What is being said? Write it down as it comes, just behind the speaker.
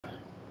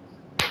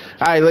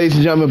All right, ladies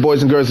and gentlemen,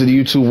 boys and girls of the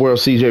YouTube world,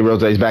 CJ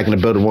Rose is back in the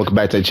building. Welcome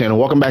back to the channel.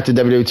 Welcome back to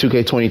WWE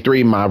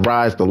 2K23,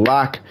 MyRise, The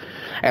Lock.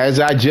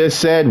 As I just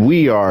said,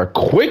 we are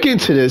quick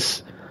into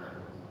this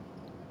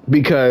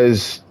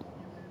because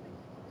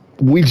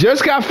we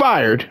just got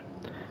fired.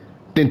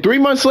 Then 3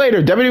 months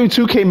later, WWE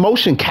 2K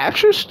motion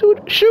capture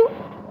shoot?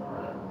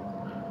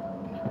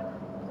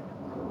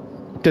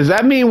 Does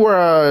that mean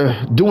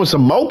we're doing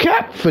some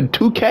mocap for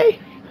 2K?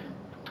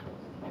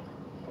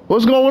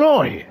 What's going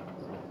on here?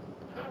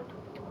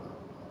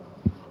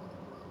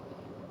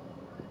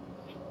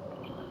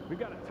 We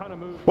got a ton of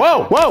moves.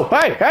 Whoa,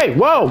 hey,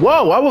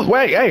 whoa! I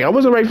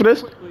wasn't ready for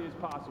this.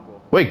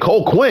 Wait,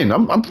 Cole Quinn.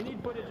 We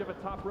need footage of a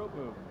top rope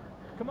move.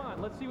 Come on,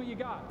 let's see what you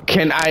got.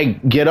 Can I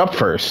get up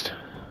first?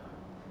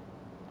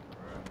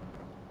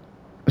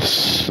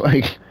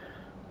 Like,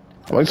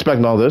 I'm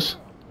expecting all this.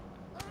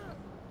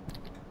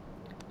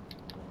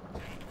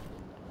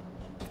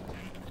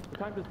 What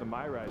time does the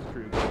MyRise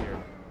crew get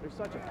here? They're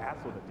such an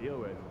asshole to deal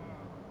with.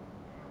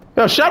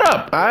 Yo, shut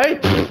up, all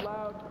right?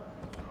 Loud.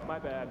 My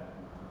bad.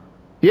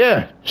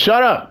 Yeah,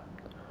 shut up.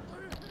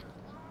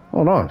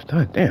 Hold on,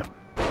 God damn.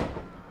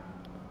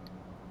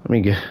 Let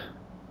me get.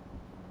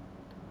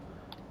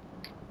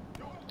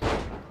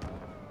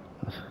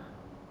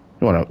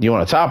 You want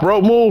a top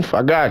rope move?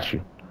 I got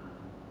you.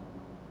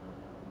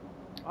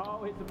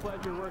 Oh, it's a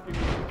pleasure working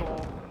with you,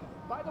 Cole.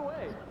 By the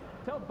way,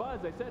 tell Buzz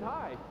I said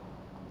hi.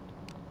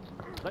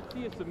 Let's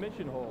see a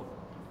submission hold.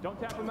 Don't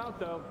tap him out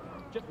though.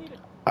 Just need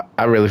a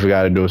I really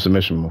forgot to do a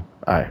submission move.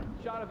 All right.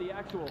 shot of the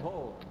actual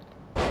hold.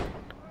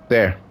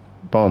 There.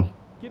 Boom.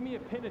 Give me a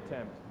pin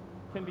attempt.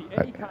 Can be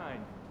any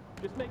kind.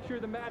 Just make sure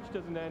the match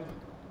doesn't end.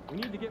 We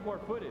need to get more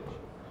footage.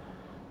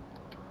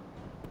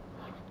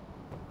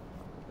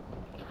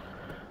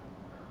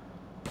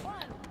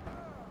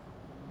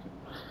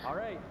 All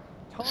right.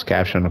 Let's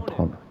capture an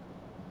opponent.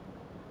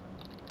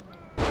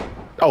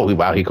 Oh,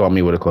 wow, he called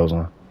me with a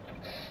clothesline.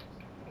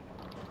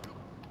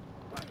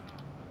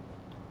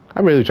 I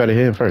really tried to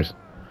hit him first.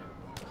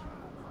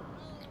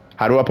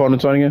 How do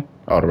opponents on again?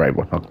 Oh, the right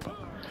one. Okay.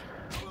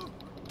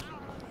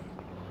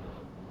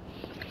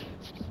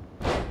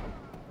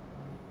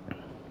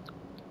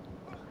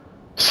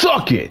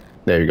 Suck it!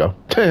 There you go.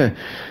 Taunt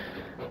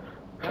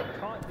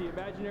the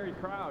imaginary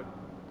crowd.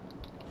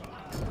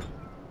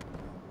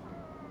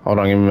 Hold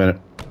on, give me a minute.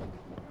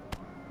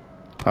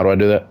 How do I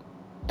do that?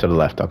 To the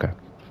left, okay.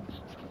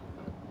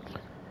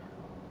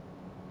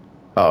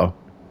 Uh-oh.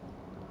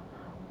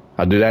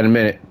 I'll do that in a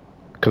minute.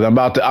 Cause I'm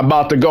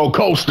about to go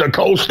coast to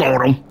coast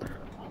on him.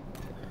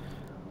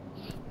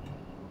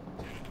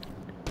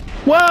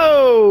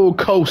 Whoa!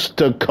 Coast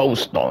to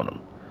coast on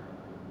him.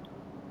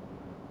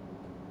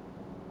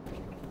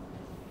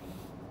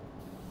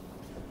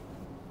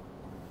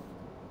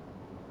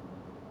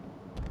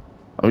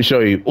 Let me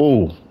show you.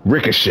 Ooh,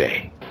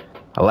 ricochet.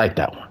 I like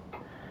that one.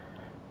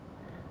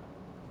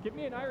 Give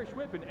me an Irish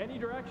whip in any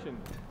direction.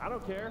 I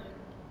don't care.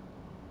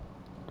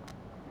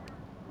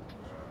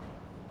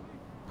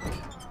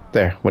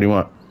 There, what do you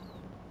want?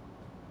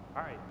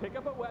 All right, pick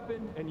up a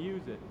weapon and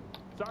use it.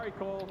 Sorry,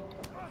 Cole.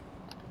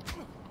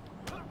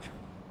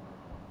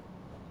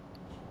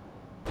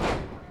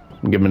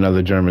 Give him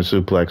another German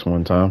suplex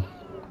one time.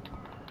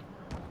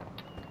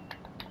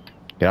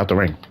 Get out the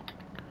ring.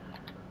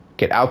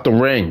 Get out the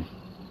ring.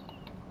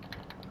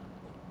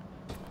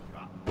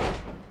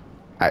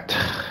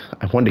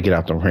 I wanted to get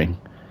out the ring.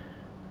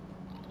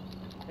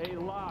 Hey,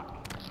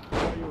 Locke.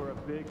 I know you were a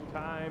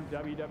big-time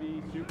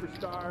WWE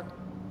superstar,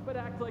 but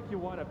act like you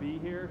want to be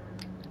here.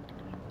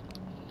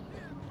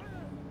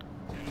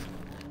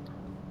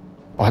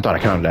 Oh, I thought I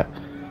counted that.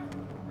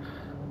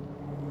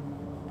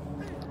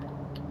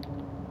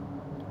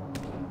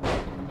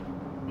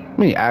 I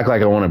mean, act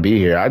like I want to be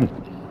here.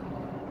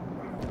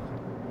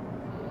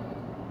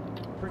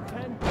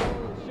 Pretend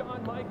Cole is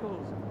Shawn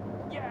Michaels.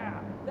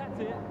 Yeah,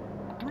 that's it.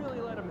 Really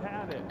let him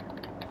have it.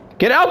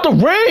 Get out the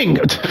ring!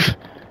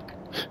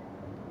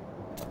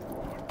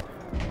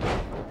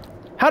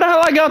 How the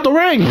hell I got out the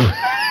ring?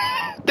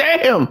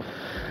 Damn!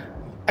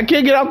 I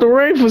can't get out the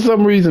ring for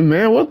some reason,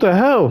 man. What the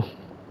hell?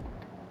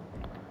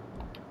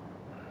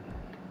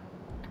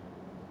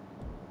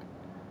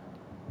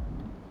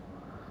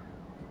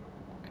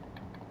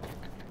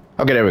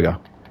 Okay, there we go.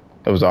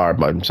 It was the R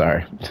button,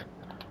 sorry.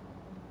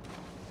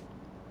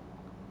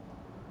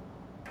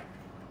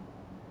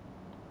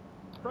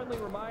 Friendly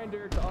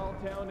reminder to all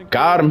town and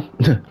Got him.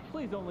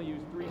 please only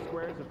use 3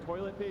 squares of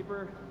toilet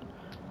paper.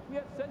 We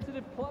have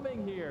sensitive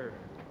plumbing here.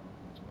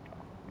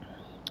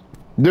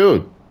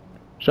 Dude,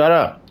 shut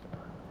up.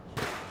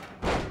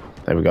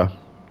 There we go.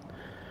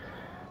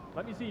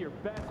 Let me see your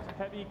best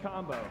heavy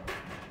combo.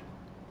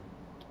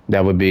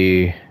 That would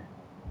be...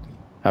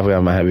 I forgot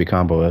what my heavy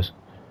combo is.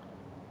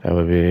 That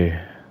would be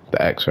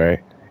the X, right?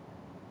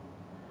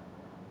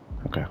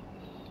 Okay.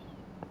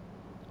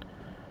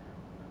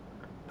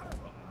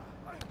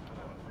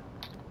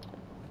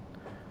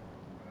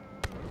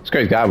 This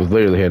crazy guy was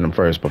literally hitting him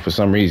first, but for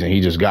some reason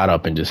he just got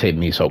up and just hit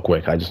me so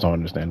quick. I just don't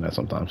understand that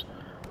sometimes.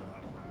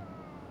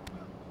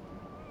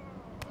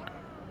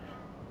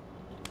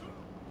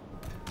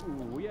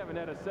 Ooh, we haven't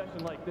had a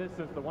session like this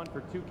since the one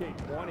for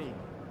 2K20.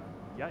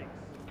 Yikes.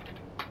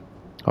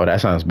 Oh,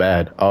 that sounds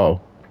bad. Oh,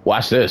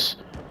 watch this.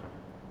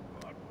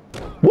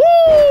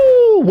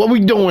 Woo! What we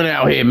doing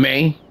out here,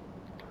 man?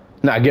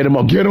 Nah, get him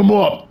up. Get him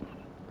up.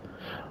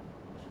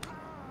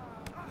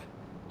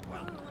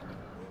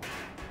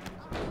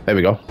 There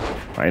we go.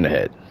 Right in the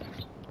head.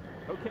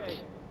 Okay,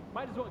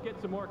 might as well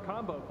get some more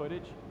combo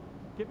footage.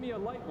 Give me a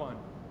light one.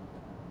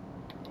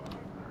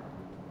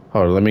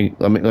 Hold on,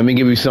 let me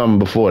give you something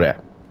before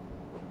that.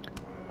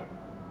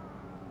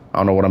 I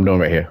don't know what I'm doing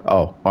right here.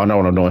 Oh, I know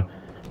what I'm doing.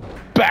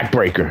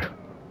 Backbreaker.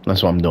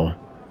 That's what I'm doing.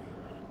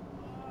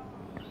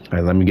 All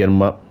right, let me get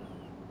him up.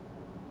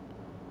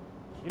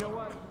 You know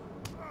what?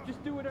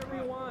 Just do whatever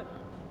you want.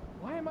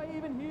 Why am I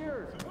even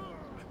here?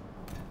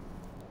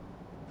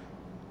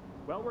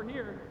 Well, we're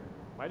here.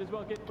 Might as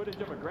well get footage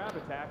of a grab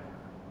attack.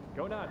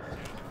 Go nuts.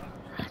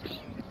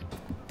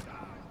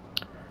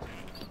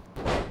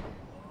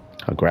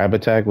 A grab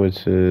attack,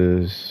 which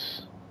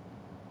is...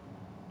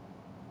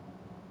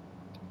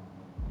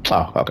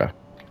 Oh, okay.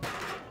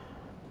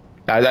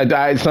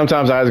 I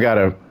sometimes I just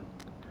gotta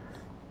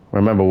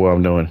remember what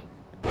I'm doing.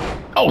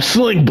 Oh,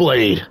 Sling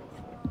Blade!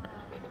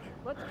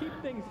 Let's keep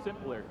things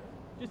simpler.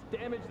 Just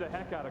damage the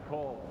heck out of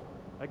Cole.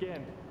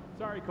 Again,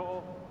 sorry,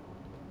 Cole.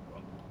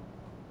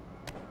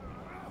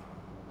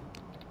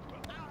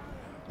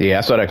 Yeah,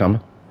 I saw that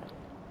coming.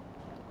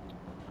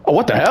 Oh,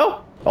 what the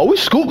hell? Oh, we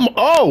scooped him.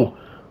 Oh!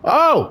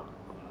 Oh!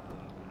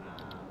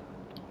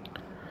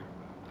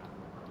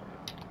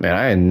 Man,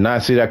 I did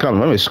not see that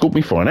coming. Let me scoop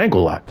me for an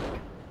ankle lock.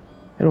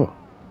 See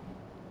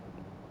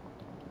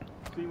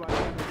why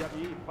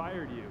WWE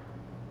fired you.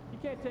 You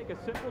can't take a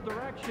simple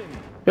direction.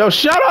 Yo,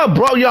 shut up,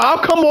 bro. Yo, I'll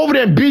come over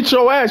there and beat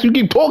your ass. You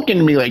keep talking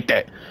to me like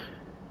that.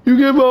 You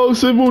give a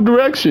simple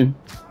direction.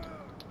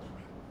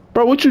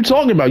 Bro, what you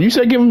talking about? You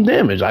said give him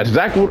damage. That's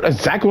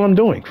exactly what I'm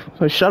doing.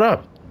 So shut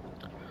up.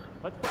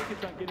 Let's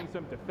focus on getting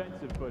some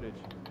defensive footage.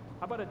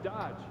 How about a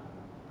dodge?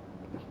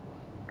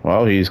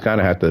 Well, he's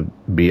kind of had to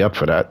be up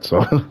for that,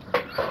 so.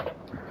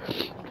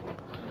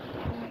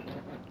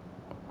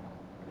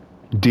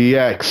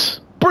 DX.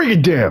 Bring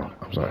it down.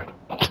 I'm sorry.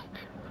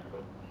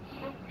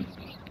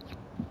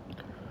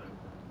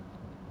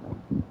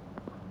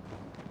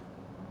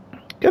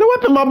 Get a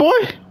weapon, my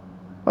boy.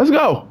 Let's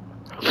go.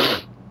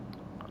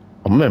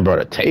 I'm gonna brought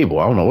a table.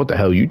 I don't know what the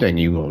hell you think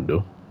you gonna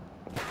do.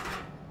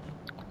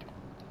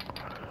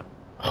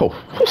 Oh,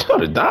 who's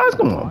gonna die?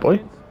 Come on,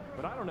 boy.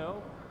 But I don't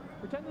know.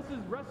 Pretend this is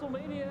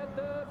WrestleMania at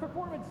the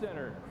Performance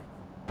Center.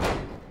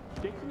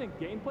 Jason in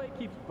gameplay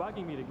keeps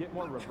bugging me to get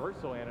more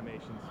reversal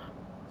animations.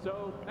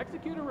 So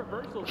execute a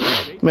reversal.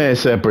 Man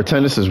said,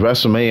 pretend this is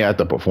WrestleMania at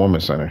the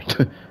Performance Center.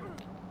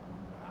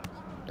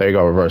 There you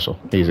go, reversal.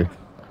 Easy.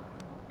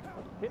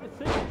 Hit a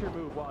signature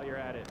move while you're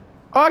at it.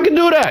 Oh, I can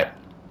do that.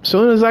 As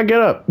soon as I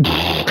get up,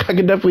 I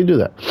can definitely do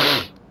that.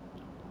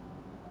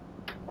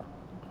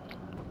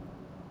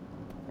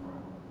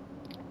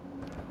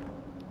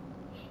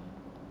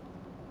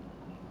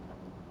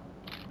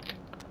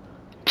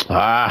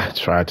 Ah,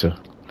 try to.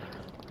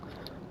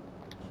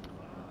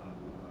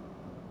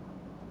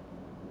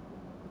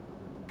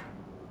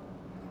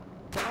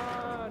 Come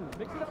on,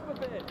 mix it up a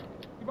bit.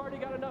 You've already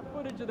got enough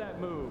footage of that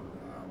move.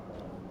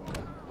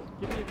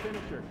 Give me a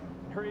finisher.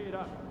 Hurry it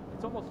up.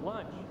 It's almost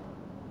lunch.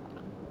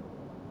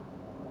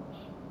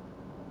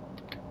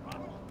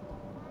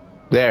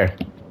 There.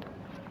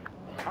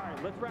 All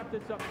right, let's wrap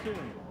this up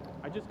soon.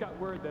 I just got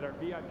word that our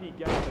VIP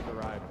guest has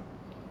arrived.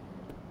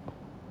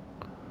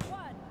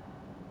 1,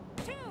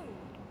 2,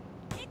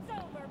 it's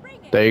over,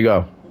 bring it. There you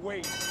go.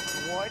 Wait,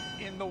 what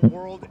in the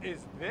world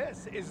is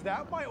this? Is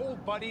that my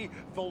old buddy,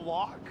 The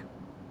Lock?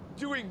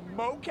 Doing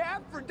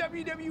mocap for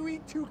WWE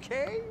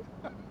 2K?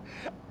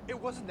 It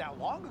wasn't that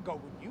long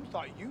ago when you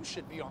thought you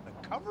should be on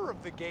the cover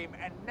of the game,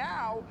 and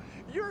now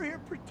you're here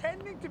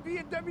pretending to be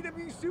a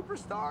WWE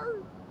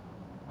superstar?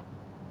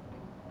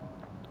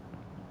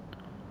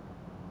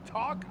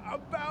 Talk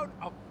about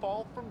a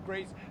fall from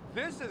grace.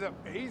 This is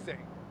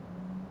amazing.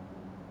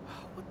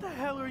 What the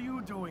hell are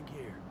you doing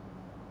here?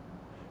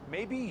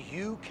 Maybe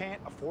you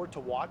can't afford to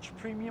watch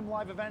premium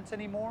live events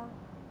anymore,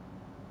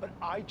 but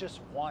I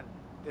just won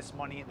this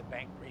Money in the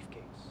Bank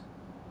briefcase.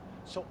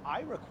 So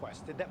I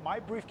requested that my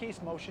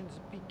briefcase motions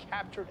be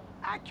captured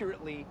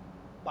accurately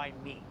by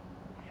me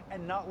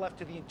and not left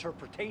to the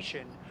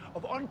interpretation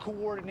of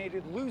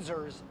uncoordinated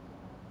losers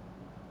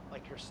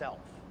like yourself.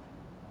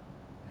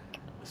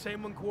 The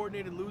same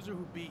uncoordinated loser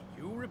who beat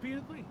you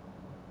repeatedly?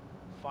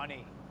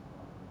 Funny.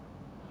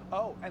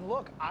 Oh, and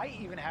look, I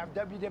even have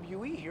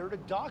WWE here to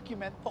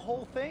document the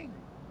whole thing.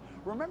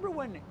 Remember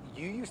when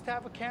you used to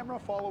have a camera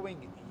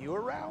following you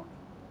around?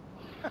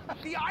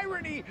 The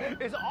irony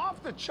is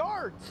off the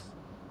charts.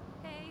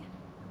 Hey,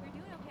 you're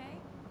doing okay.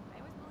 I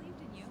always believed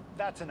in you.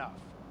 That's enough.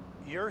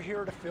 You're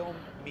here to film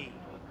me,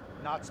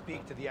 not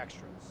speak to the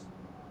extras.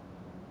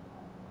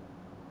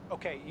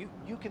 Okay,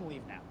 you can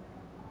leave now.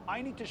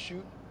 I need to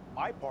shoot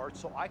my part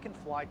so I can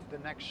fly to the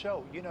next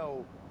show. You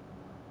know,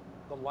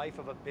 the life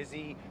of a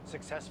busy,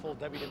 successful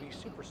WWE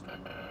superstar.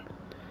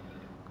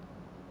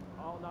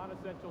 All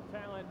non-essential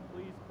talent,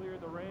 please clear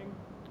the ring.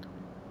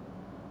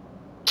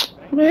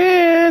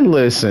 Man,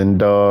 listen,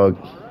 dog.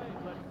 All right,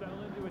 let's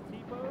settle into a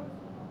T-pose.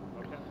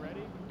 Okay,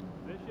 ready?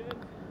 Position.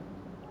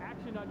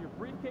 Action on your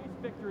briefcase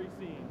victory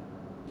scene.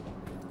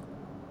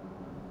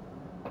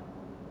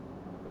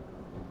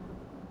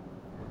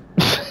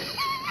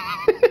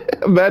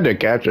 I'm glad they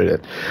captured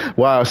it.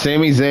 Wow,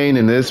 Sami Zayn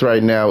in this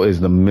right now is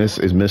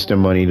Mr.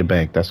 Money in the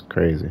Bank. That's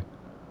crazy.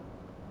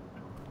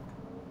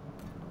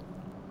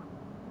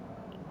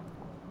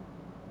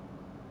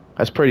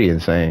 That's pretty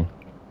insane.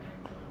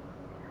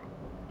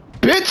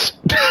 Bitch!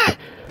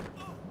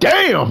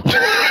 Damn!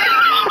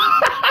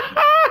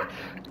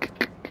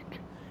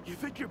 You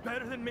think you're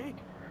better than me?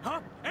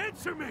 Huh?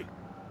 Answer me!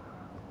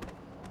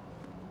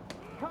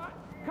 Cut!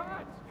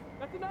 Cut!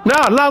 That's enough!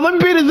 No, let me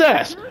beat his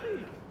ass.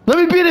 Let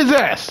me beat his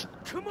ass.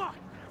 Come on!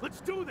 Let's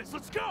do this!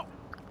 Let's go!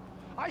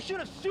 I should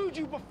have sued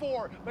you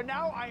before, but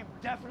now I am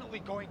definitely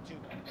going to.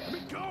 Let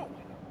me go!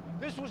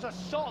 This was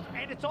assault,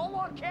 and it's all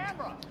on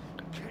camera.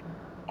 Get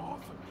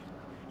off of me!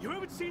 You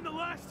haven't seen the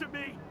last of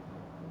me!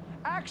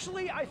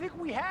 Actually, I think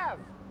we have.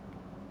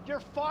 You're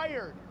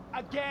fired.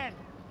 Again.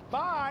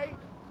 Bye.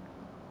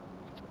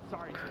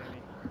 Sorry,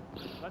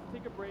 Sami. Let's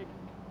take a break,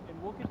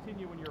 and we'll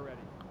continue when you're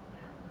ready.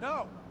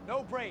 No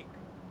break.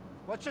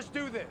 Let's just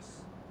do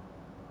this.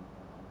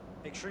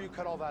 Make sure you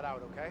cut all that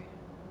out, okay?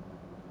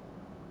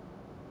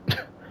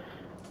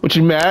 What,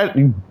 you mad?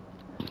 You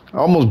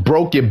almost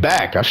broke your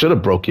back. I should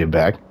have broke your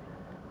back.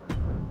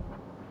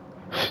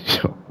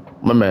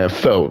 My man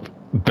fell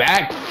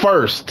back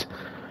first.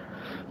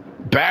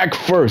 Back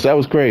first. That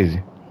was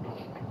crazy.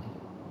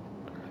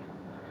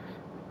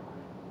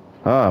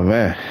 Oh,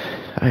 man.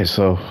 All right,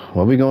 so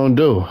what we gonna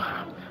do?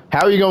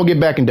 How are you gonna get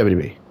back in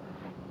WWE?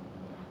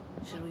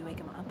 Should we wake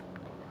him up?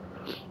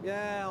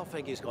 Yeah, I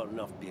think he's got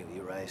enough beauty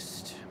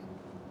rest.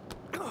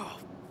 Oh,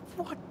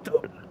 what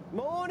the?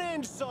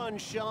 Morning,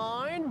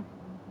 sunshine!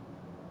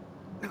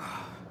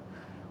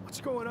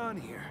 What's going on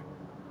here?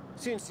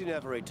 Since you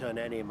never returned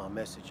any of my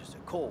messages or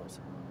calls,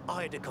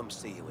 I had to come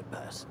see you in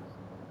person.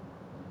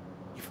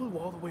 You flew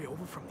all the way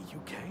over from the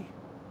UK?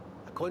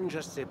 I couldn't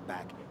just sit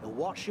back and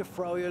watch you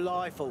throw your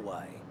life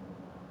away.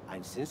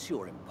 And since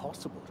you're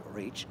impossible to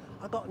reach,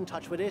 I got in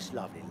touch with this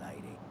lovely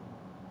lady.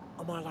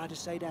 Am I allowed to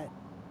say that?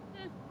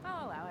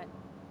 I'll allow it.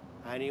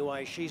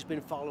 Anyway, she's been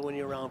following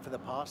you around for the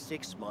past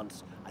 6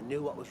 months and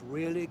knew what was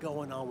really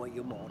going on with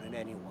you more than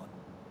anyone.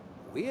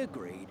 We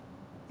agreed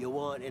you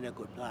weren't in a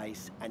good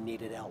place and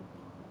needed help.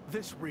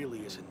 This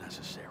really isn't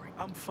necessary.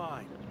 I'm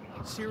fine.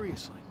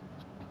 Seriously.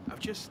 I've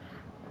just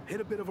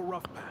hit a bit of a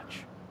rough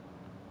patch.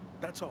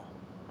 That's all.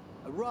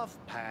 A rough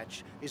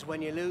patch is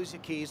when you lose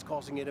your keys,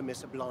 causing you to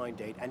miss a blind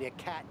date, and your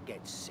cat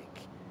gets sick.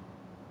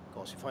 Of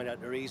course, you find out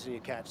the reason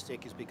your cat's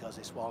sick is because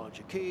they swallowed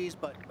your keys,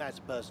 but that's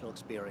personal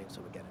experience,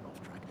 so we're getting off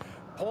track.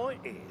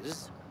 Point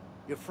is,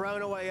 you've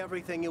thrown away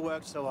everything you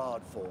worked so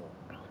hard for.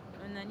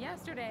 And then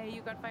yesterday,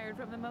 you got fired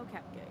from the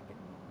mocap gig.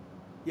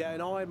 Yeah,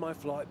 and I had my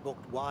flight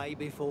booked way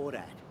before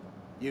that.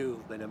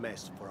 You've been a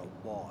mess for a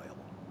while.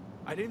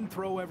 I didn't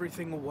throw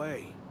everything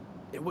away.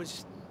 It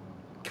was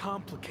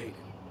complicated.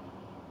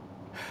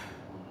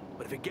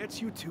 But if it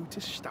gets you two to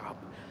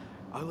stop,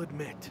 I'll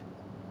admit,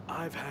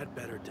 I've had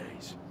better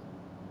days.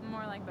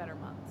 More like better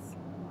months.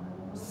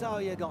 So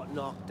you got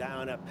knocked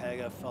down at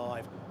Pega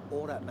 5.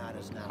 All that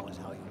matters now is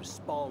how you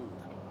respond.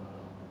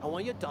 And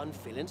when you're done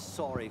feeling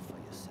sorry for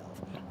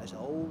yourself, there's a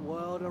whole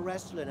world of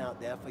wrestling out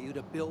there for you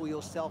to build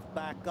yourself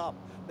back up,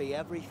 be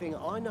everything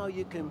I know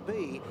you can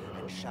be,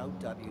 and show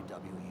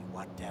WWE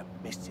what they're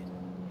missing.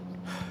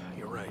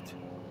 You're right.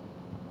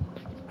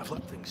 I've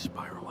let things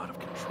spiral out of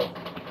control.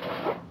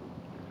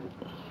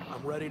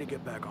 I'm ready to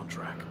get back on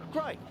track.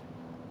 Great.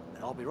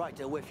 And I'll be right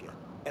there with you,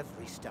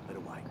 every step of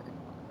the way.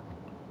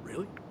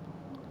 Really?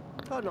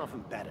 Got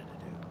nothing better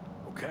to do.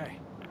 Okay.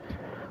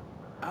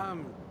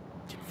 I'm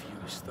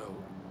confused, though.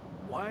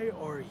 Why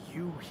are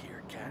you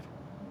here, Kat?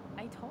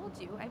 I told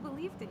you, I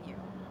believed in you.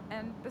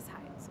 And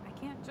besides, I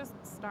can't just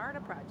start a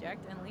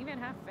project and leave it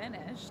half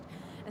finished,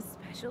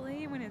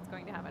 especially when it's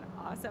going to have an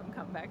awesome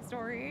comeback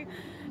story.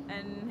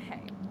 And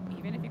hey,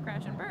 even if you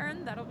crash and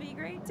burn, that'll be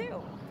great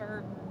too.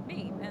 For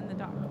me and the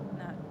dog,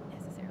 not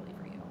necessarily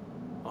for you.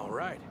 All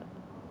right.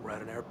 We're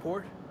at an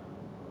airport.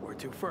 Where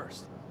to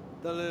first?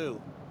 The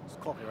loo. This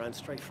coffee ran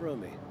straight through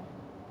me.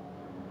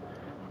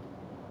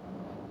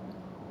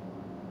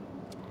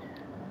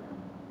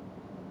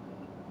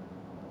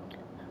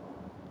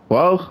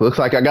 Well, looks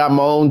like I got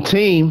my own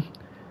team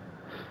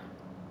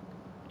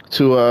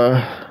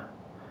to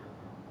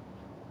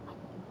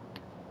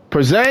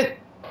present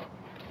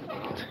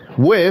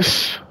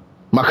with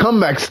my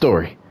comeback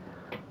story.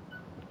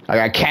 I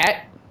got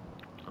Kat,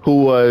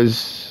 who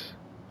was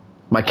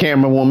my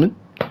camera woman.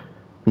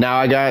 Now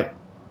I got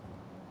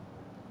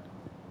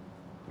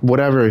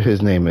whatever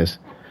his name is.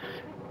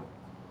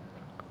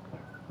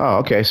 Oh,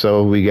 okay.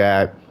 So we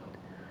got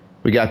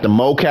the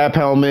mocap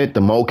helmet,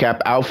 the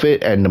mocap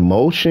outfit, and the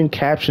motion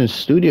capture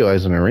studio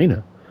as an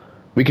arena.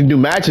 We can do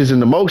matches in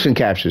the motion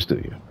capture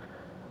studio.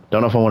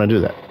 Don't know if I want to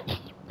do that.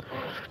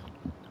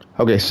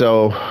 Okay,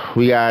 so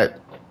we got.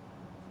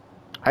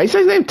 How you say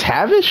his name?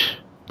 Tavish?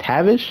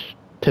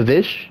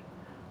 Tavish?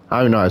 I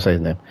don't even know how to say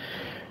his name.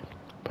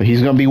 But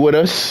he's gonna be with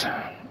us.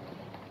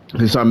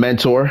 He's our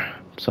mentor.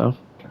 So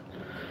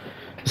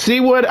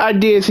see what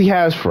ideas he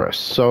has for us.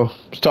 So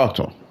let's talk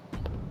to him.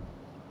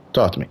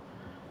 Talk to me.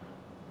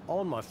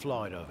 On my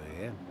flight over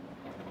here,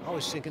 I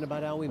was thinking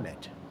about how we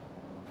met.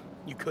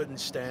 You couldn't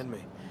stand me.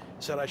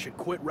 Said I should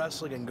quit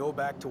wrestling and go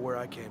back to where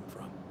I came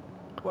from.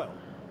 Well,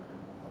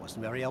 that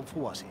wasn't very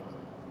helpful, was it?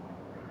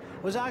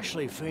 Was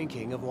actually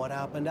thinking of what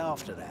happened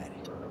after that.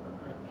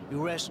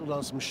 You wrestled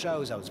on some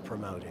shows I was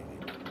promoting.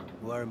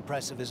 You were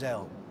impressive as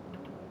hell.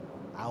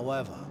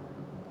 However,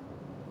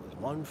 there was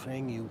one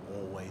thing you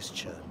always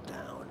turned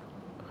down.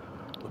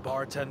 The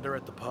bartender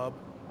at the pub.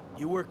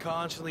 You were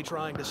constantly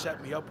trying to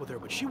set me up with her,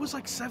 but she was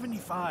like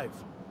 75.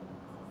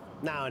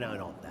 No,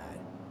 not that.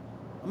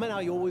 I meant how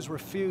you always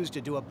refused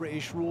to do a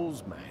British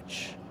rules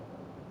match.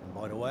 And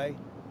by the way,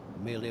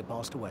 Amelia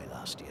passed away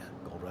last year.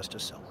 God rest her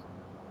soul.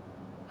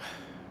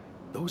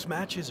 Those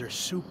matches are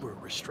super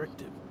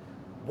restrictive.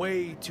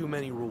 Way too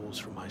many rules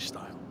for my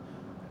style.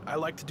 I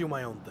like to do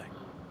my own thing.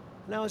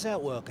 Now, is that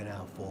working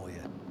out for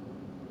you?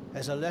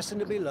 There's a lesson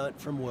to be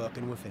learnt from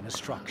working within a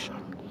structure.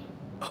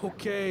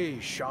 Okay,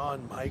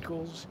 Shawn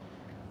Michaels.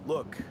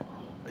 Look,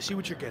 I see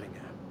what you're getting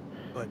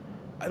at, but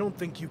I don't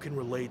think you can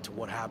relate to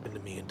what happened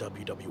to me in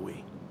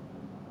WWE.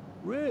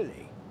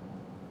 Really?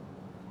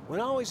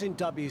 When I was in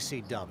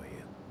WCW,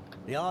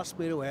 they asked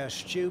me to wear a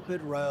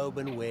stupid robe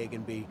and wig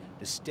and be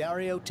the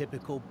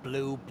stereotypical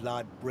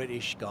blue-blood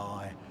British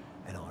guy,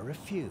 and I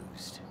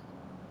refused.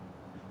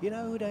 You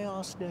know who they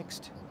asked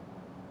next?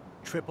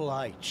 Triple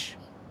H.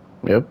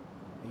 Yep.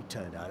 He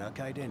turned out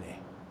okay, didn't he?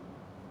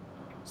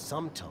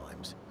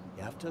 Sometimes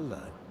you have to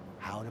learn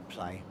how to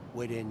play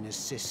within the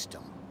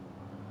system.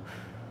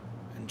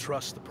 And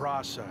trust the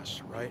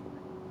process, right?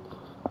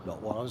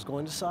 Not what I was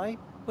going to say,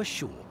 but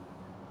sure.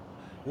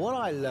 What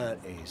I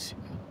learnt is,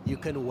 you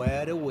can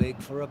wear the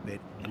wig for a bit,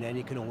 and then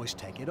you can always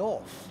take it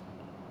off.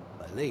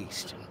 At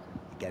least,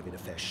 you gave it a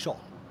fair shot.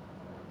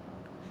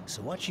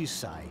 So what you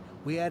say,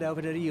 we head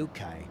over to the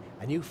UK,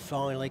 and you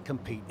finally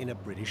compete in a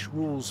British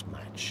rules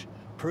match.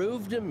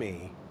 Prove to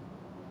me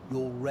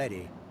you're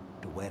ready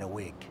to wear the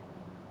wig.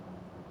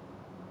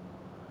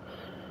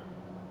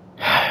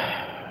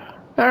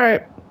 All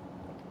right.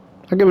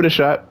 I'll give it a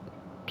shot.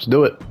 Let's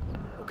do it.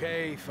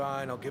 Okay,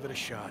 fine, I'll give it a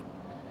shot.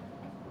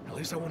 At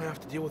least I won't have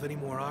to deal with any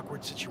more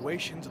awkward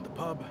situations at the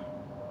pub.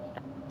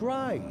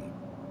 Great.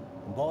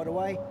 And by the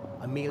way,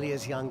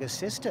 Amelia's younger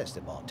sister's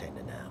the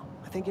bartender now.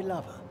 I think you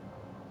love her.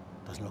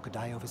 Doesn't look a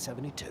day over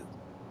 72.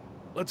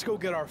 Let's go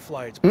get our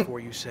flights before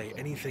you say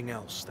anything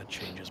else that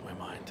changes my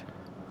mind.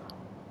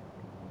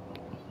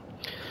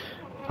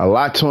 A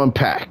lot to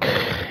unpack.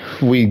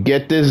 If we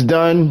get this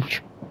done,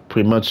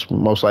 pretty much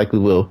most likely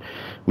will.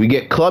 We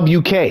get Club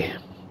UK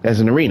as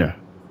an arena.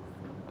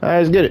 All right,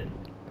 let's get it.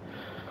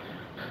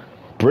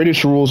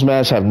 British rules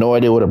match. I have no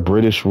idea what a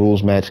British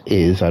rules match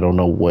is. I don't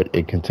know what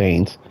it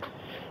contains.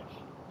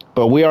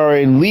 But we are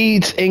in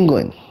Leeds,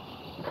 England.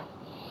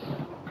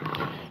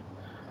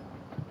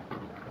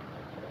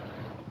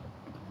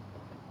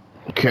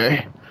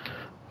 Okay.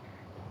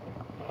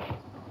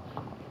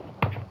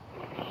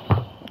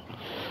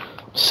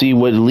 See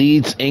what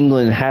Leeds,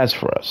 England has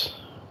for us.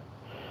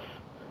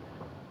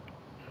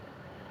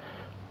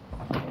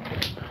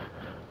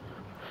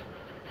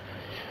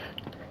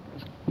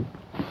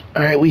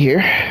 All right, we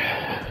here.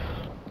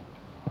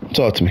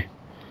 Talk to me.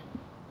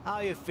 How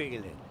you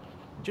feeling?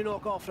 Did you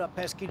knock off that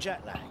pesky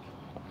jet lag?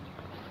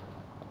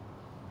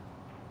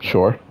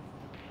 Sure.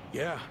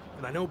 Yeah,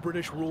 and I know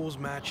British rules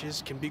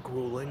matches can be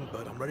grueling,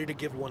 but I'm ready to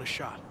give one a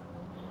shot.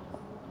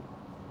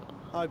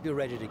 I hope you're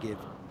ready to give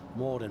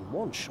more than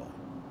one shot.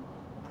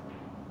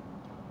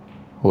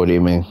 What do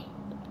you mean?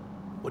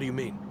 What do you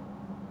mean?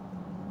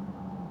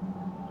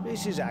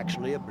 This is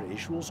actually a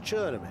British rules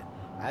tournament,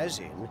 as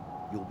in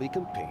you'll be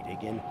competing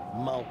in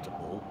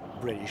multiple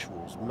British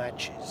rules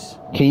matches.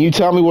 Can you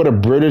tell me what a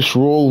British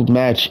rule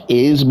match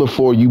is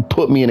before you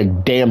put me in a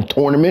damn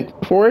tournament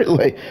for it?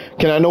 Like,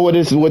 can I know what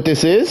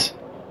this is?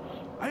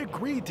 I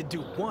agreed to do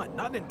one,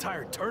 not an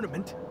entire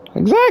tournament.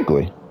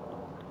 Exactly.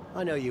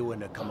 I know you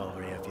wouldn't have come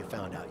over here if you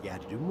found out you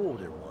had to do more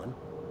than one,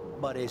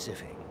 but here's the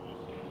thing.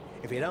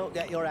 If you don't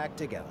get your act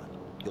together,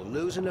 you'll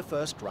lose in the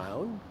first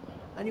round,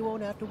 and you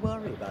won't have to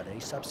worry about any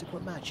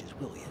subsequent matches,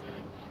 will you?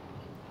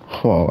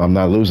 Well, I'm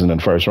not losing in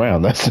the first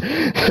round. That's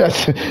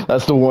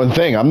the one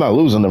thing. I'm not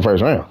losing the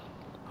first round.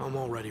 I'm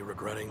already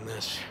regretting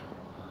this.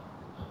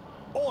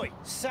 Oi,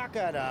 suck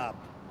it up.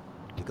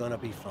 You're gonna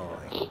be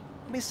fine.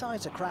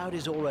 Besides, the crowd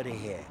is already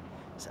here,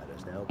 so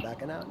there's no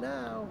backing out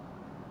now.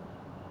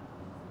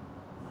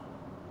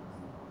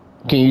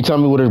 Can you tell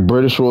me what a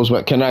British rules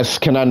match? Can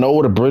I know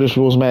what a British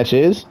rules match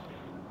is?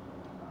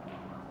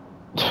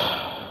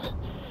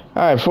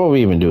 All right, before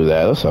we even do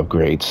that, let's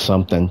upgrade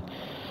something.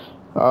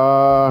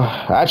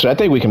 Actually, I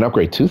think we can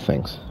upgrade two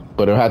things,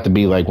 but it'll have to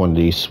be like one of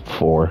these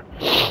four.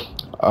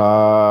 So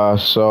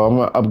I'm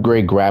gonna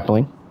upgrade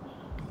grappling.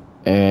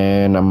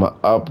 And I'm going to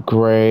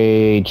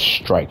upgrade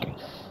striking.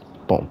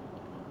 Boom.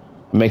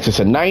 Makes us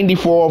a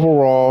 94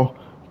 overall.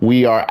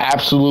 We are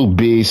absolute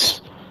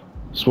beasts.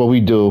 That's what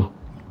we do.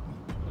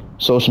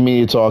 Social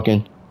media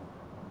talking.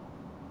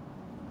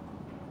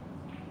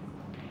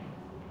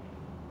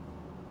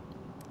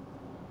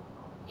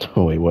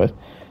 Oh, wait, what?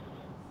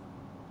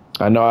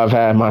 I know I've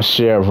had my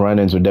share of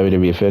run-ins with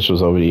WWE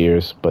officials over the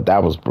years, but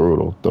that was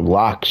brutal. The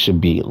lock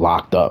should be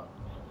locked up.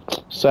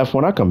 Seth,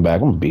 when I come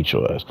back, I'm going to beat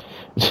your ass.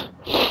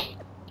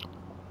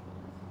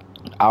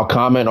 I'll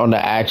comment on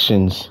the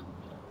actions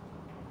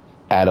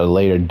at a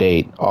later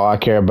date. All I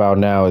care about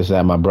now is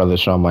that my brother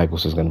Shawn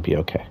Michaels is going to be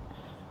okay.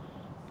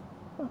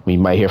 We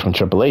might hear from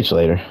Triple H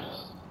later.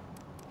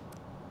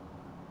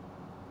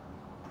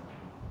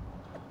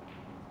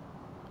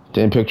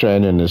 Didn't picture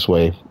ending this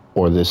way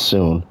or this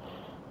soon.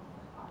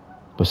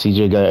 But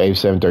CJ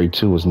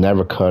 732 was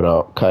never cut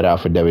out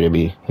for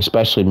WWE,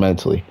 especially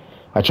mentally.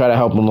 I tried to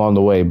help him along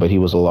the way, but he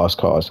was a lost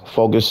cause.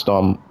 Focused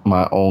on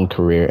my own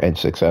career and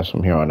success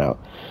from here on out.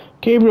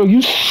 Gabriel,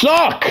 you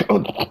suck!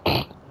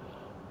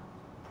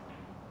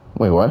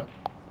 Wait, what?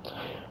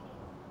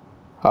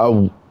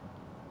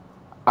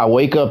 I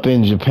wake up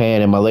in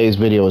Japan and my latest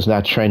video is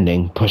not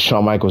trending, but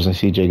Shawn Michaels and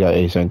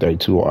CJ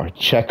 732 are.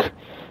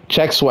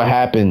 Checks what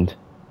happened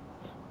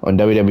on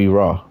WWE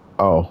Raw.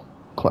 Oh.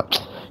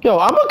 Yo,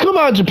 I'm gonna come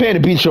out of Japan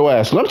and beat your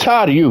ass. I'm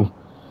tired of you.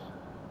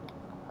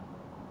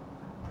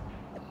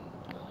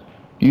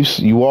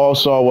 You all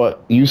saw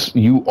what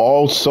you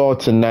all saw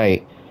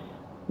tonight.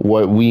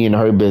 What we in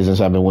Hurt Business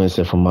have been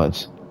witnessing for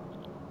months.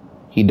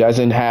 He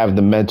doesn't have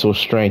the mental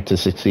strength to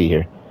succeed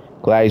here.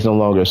 Glad he's no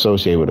longer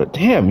associated with it.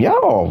 Damn,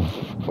 y'all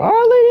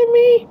violated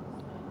me.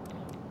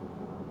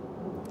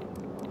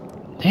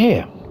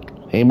 Damn.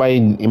 Anybody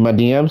in my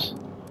DMs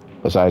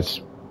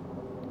besides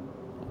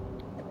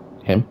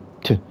him?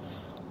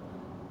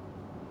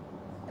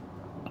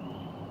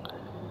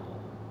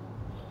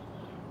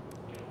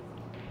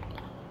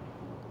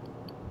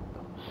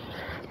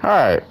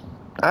 Alright.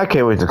 I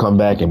can't wait to come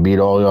back and beat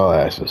all y'all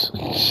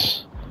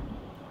asses.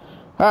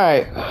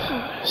 Alright.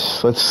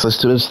 Let's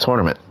do this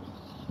tournament.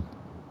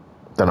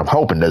 That I'm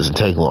hoping doesn't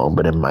take long,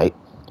 but it might.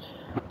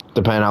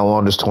 Depending on how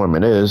long this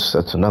tournament is,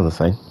 that's another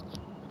thing.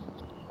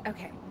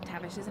 Okay,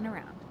 Tavish isn't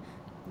around.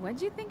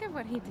 What'd you think of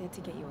what he did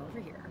to get you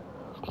over here?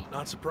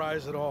 Not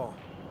surprised at all.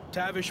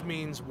 Tavish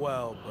means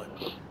well,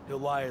 but he'll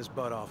lie his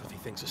butt off if he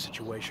thinks a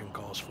situation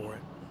calls for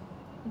it.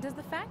 Does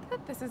the fact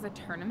that this is a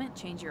tournament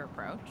change your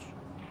approach?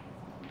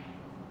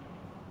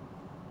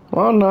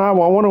 Well, no, I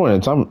want to win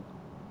it.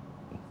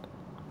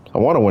 I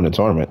want to win the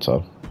tournament,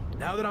 so.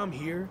 Now that I'm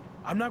here,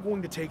 I'm not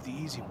going to take the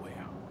easy way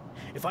out.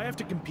 If I have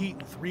to compete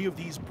in 3 of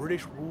these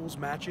British rules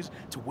matches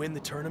to win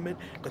the tournament,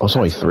 then it's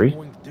only that's 3?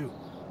 what I'm going to do.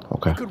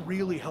 Okay. It could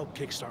really help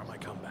kickstart my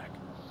comeback.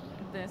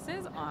 This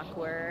is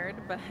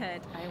awkward, but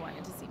I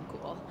wanted to seem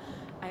cool.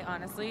 I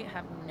honestly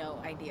have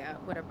no idea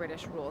what a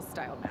British rules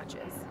style match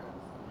is.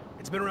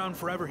 It's been around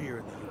forever here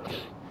in the UK.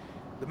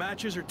 The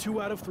matches are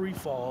 2 out of 3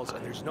 falls,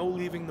 and there's no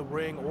leaving the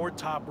ring or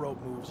top rope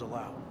moves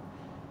allowed.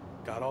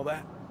 Got all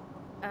that?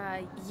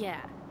 Yeah.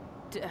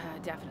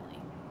 Definitely.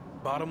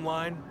 Bottom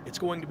line, it's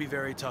going to be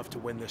very tough to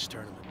win this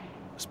tournament,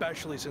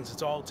 especially since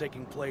it's all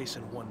taking place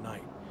in one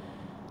night.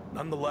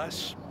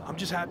 Nonetheless, I'm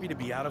just happy to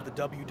be out of the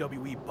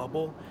WWE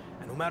bubble,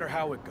 and no matter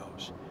how it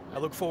goes, I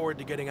look forward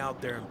to getting out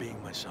there and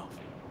being myself.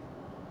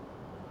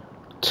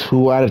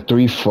 2 out of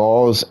 3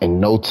 falls and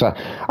no top.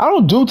 I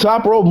don't do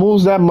top rope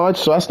moves that much,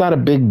 so that's not a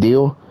big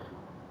deal.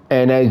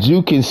 And as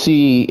you can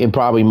see in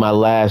probably my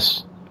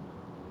last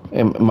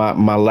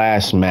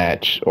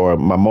match or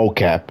my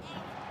mocap,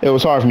 it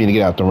was hard for me to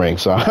get out the ring,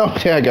 so I don't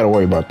think I got to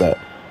worry about that.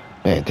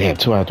 Man, damn,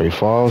 2 out of 3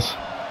 falls. All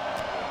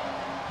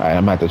right,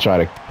 I'm going to have to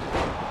try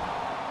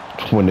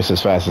to win this as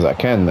fast as I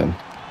can then.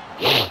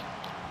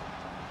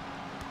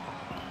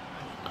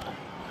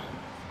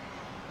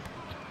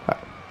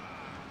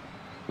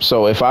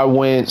 So if I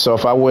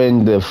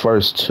win the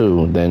first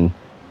 2, then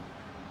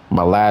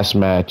my last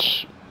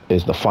match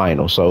is the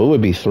final. So it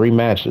would be 3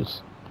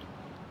 matches.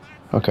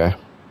 Okay.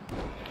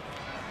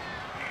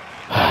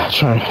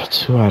 Trying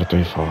 2 out of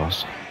 3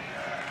 falls.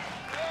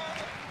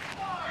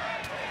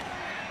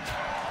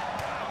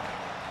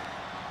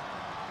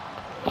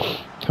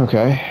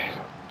 Okay.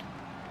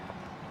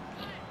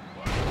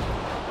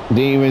 Didn't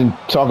even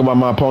talk about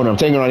my opponent. I'm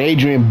taking on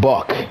Adrian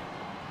Buck.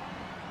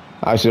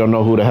 I actually don't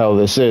know who the hell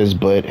this is,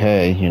 but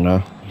hey, you know,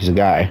 he's a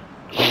guy.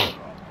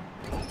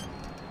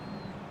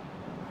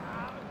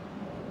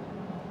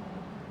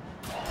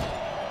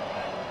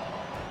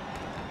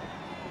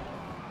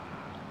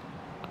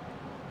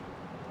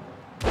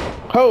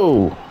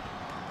 Ho!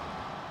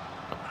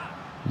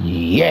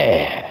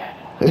 Yeah!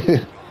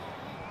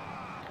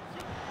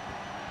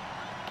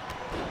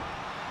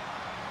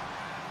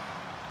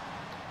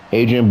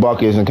 Adrian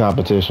Buck is in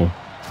competition.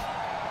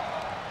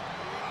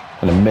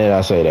 And the minute I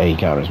say that, he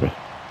counters me.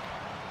 I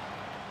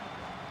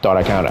thought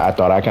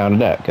I counted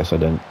that. Guess I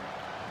didn't.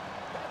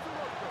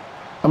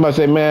 I'm about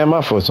to say, man,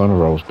 my foot's on the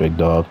ropes, big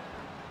dog.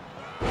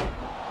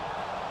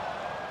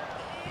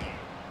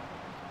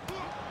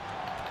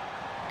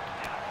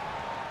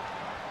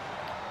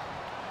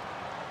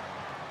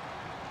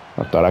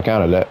 I thought I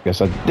counted that.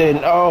 Guess I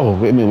didn't. Oh,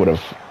 hit me with a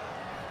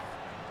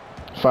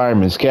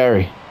fireman's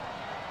carry.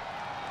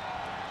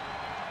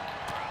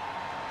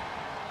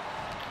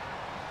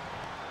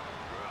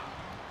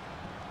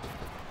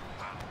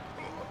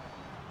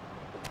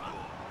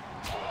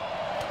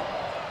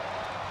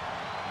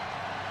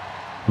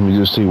 Let me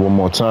just see one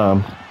more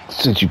time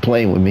since you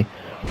playing with me.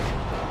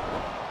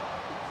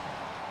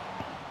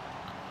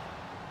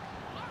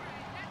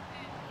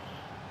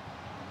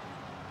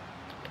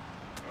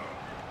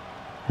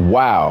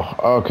 Wow.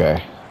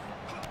 Okay.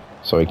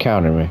 So he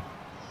countered me.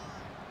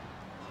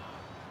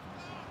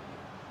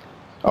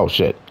 Oh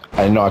shit. I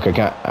didn't know I could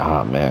count.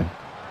 Ah, man.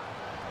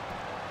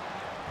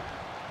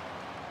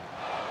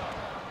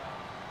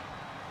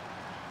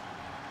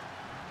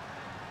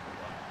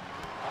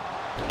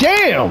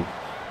 Damn!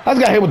 I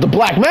just got hit with the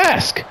black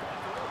mask.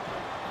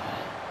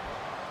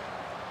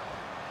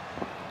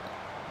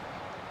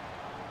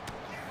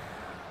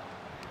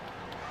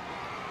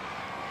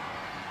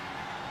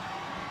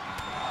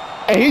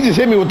 And he just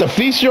hit me with the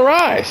feast your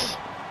eyes.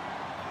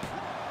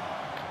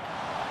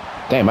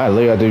 Damn, I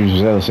literally had to use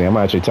resiliency. I'm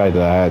actually tight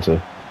that I had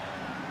to.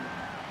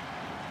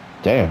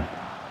 Damn.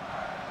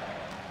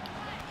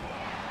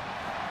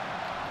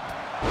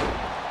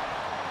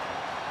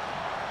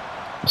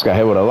 Just got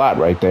hit with a lot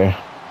right there.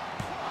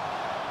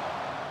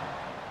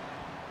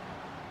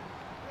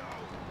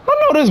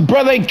 I know this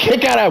brother ain't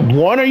kick out at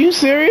 1. Are you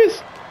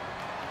serious?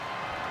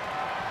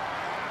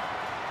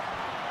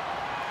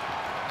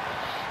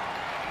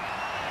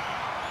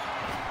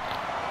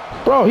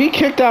 Bro, he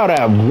kicked out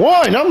at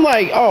 1. I'm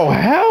like, oh,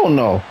 hell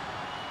no.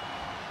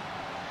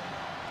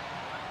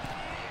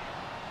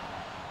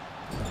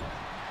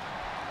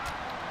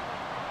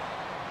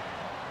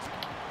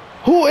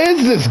 Who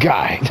is this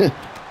guy?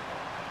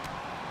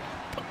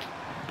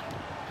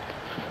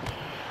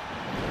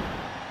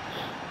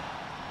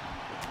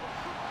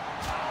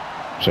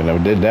 Should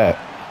never did that.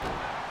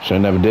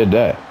 Should never did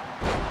that.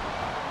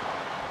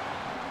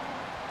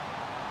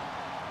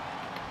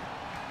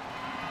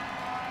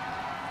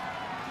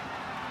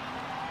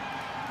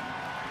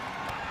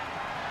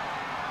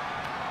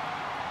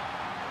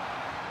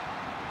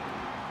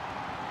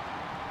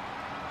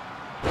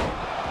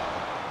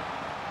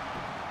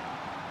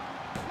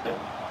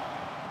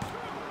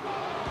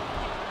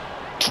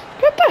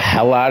 Get the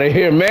hell out of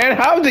here, man.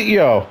 How's it,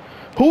 yo?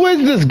 Who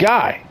is this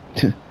guy?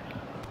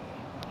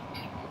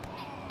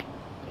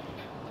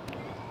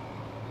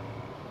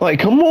 Like,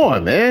 come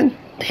on, man.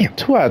 Damn,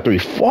 2 out of 3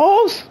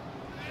 falls?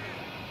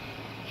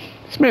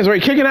 This man's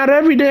already kicking out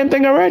every damn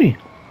thing already.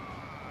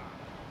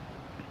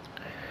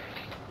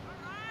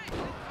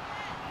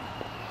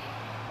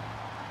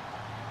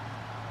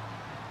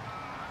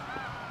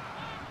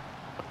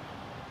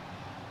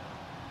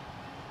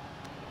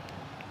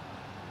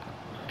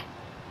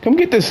 Come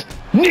get this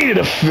knee to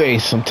the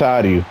face. I'm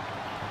tired of you.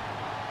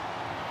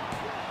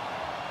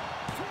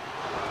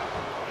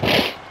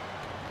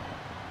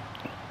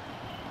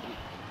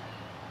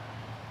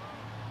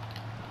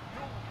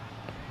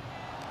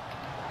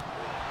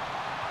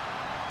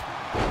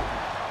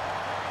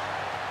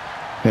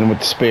 Hit him with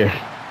the spear.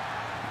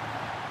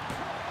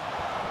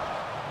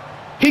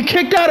 He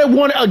kicked out at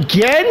 1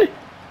 again?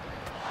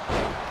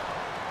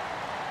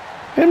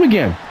 Hit him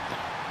again.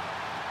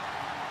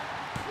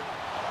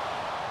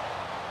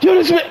 Yo,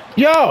 this man,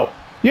 yo,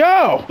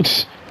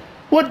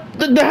 what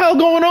the hell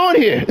going on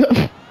here?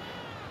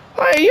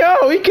 Hey,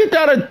 yo, he kicked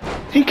out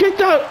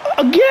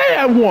again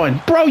at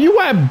 1. Bro, you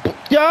had,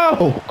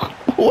 yo,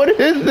 what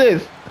is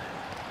this?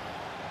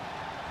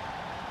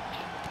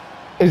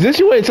 Is this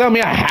your way to tell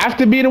me I have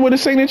to beat him with a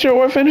signature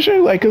or a finisher?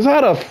 Like, cause how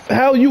the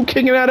hell you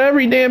kicking out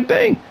every damn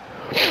thing?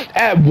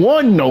 At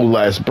 1, no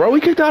less, bro.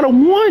 He kicked out at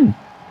 1.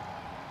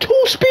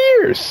 2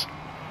 spears.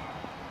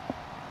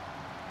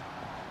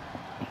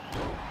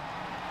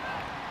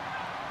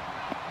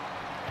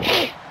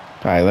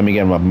 All right, let me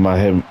get my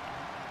hit.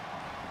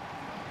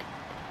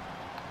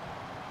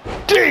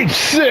 Deep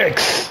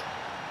 6.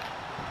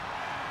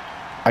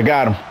 I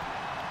got him.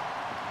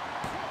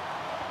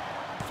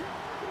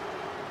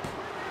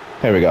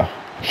 There we go.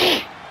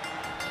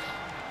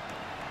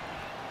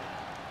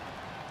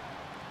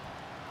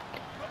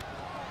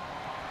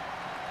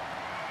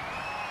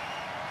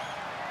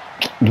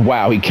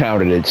 Wow, he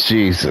counted it.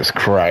 Jesus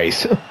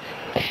Christ.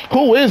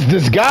 Who is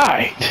this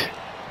guy?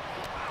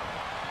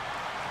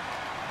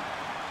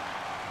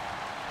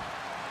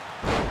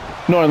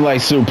 Northern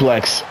Light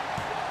suplex.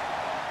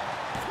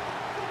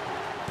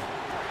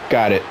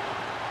 Got it.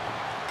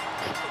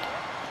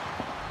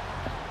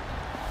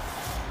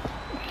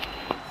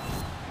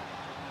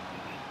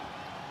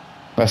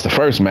 That's the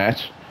first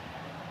match.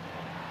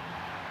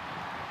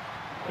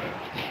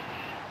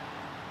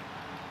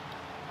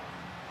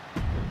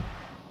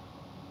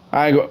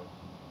 I ain't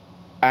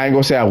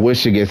gonna say I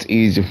wish it gets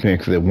easier for me,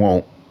 because it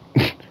won't.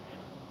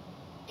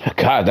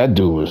 God, that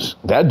dude was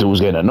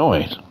getting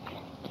annoying.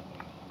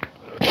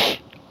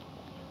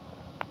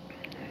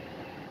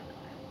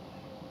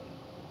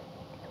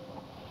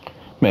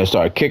 Man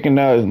started kicking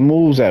out his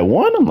moves at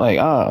 1. I'm like,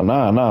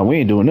 nah, we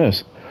ain't doing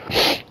this.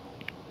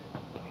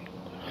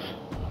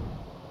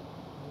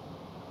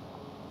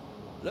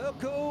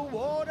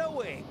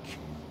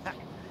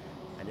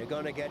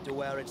 gonna get to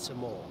wear it some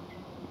more.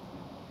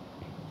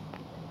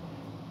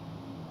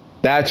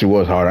 That actually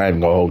was hard. I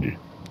ain't gonna hold you.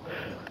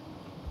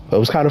 But it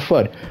was kind of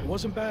fun. It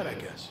wasn't bad, I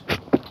guess.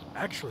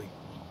 Actually,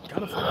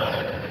 kind of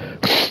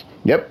fun.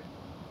 Yep.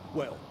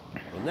 Well,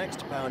 the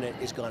next opponent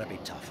is gonna be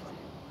tougher.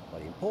 But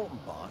the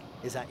important part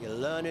is that you're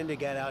learning to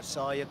get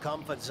outside your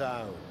comfort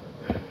zone.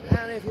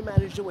 And if you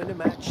manage to win the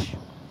match,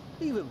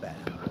 even better.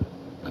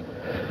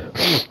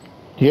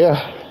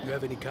 Yeah. You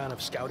have any kind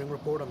of scouting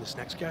report on this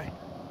next guy?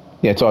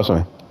 Yeah, talk to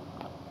me.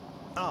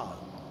 Oh,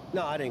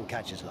 no, I didn't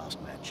catch his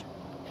last match.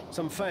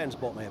 Some fans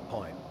bought me a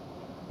pint.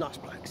 Nice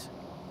blacks.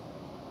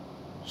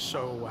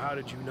 So, how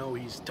did you know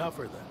he's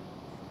tougher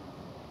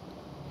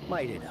then?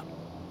 Made it up.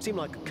 Seemed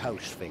like a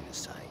coach thing to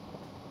say.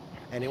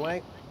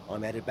 Anyway,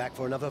 I'm headed back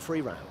for another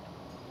free round.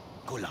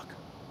 Good luck.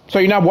 So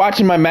you're not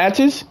watching my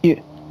matches?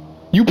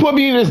 You put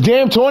me in this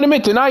damn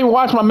tournament to not even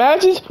watch my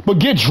matches, but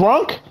get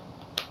drunk?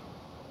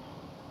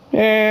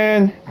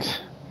 And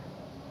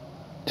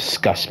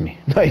disgust me.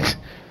 Like,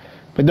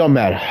 but don't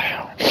matter.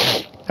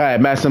 All right,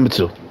 match number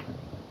 2.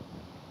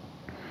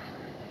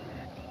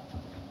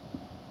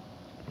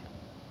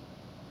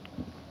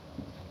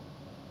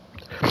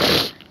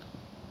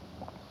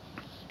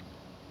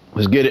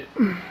 Let's get it.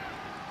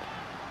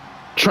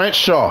 Trent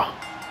Shaw,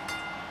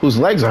 whose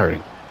legs are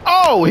hurting.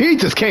 Oh, he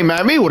just came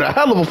at me with a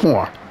hell of a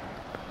form.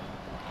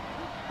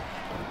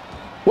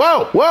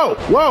 Whoa, whoa,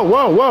 whoa,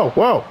 whoa, whoa,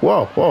 whoa,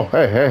 whoa, whoa.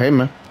 Hey,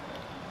 man.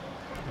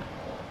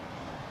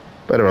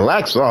 Better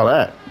relax with all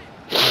that.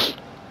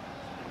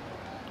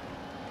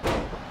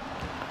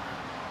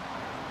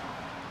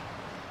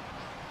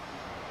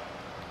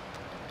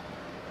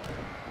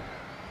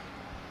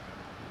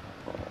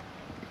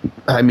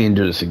 I mean,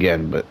 do this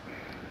again, but...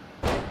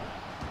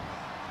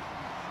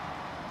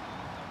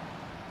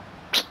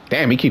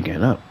 Damn, he keep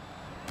getting up.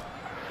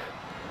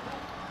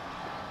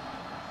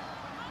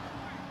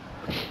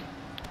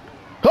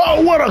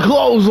 Oh, what a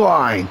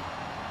clothesline!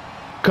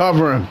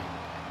 Cover him.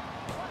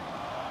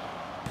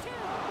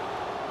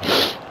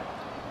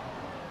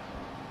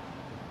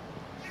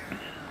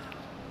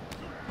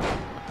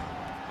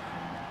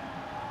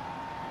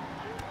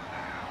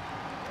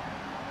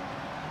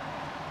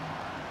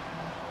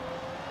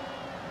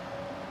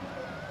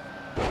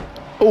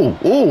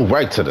 Ooh,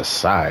 right to the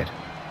side.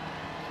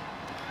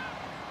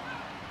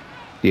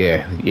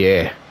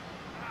 Yeah.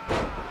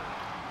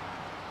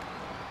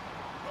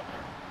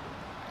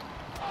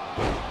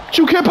 What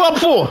you kept up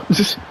for?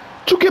 What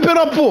you keep it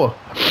up for?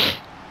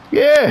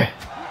 Yeah,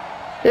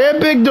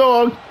 big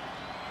dog.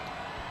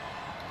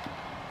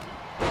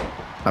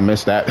 I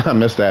missed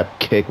that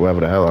kick, whatever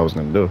the hell I was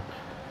gonna do.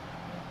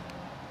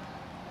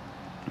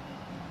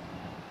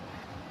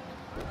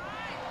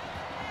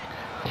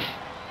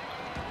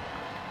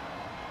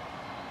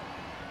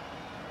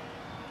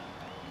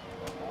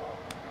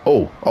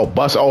 Oh,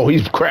 bust. Oh,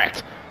 he's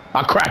cracked.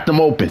 I cracked him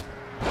open.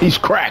 He's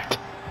cracked.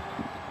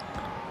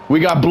 We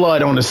got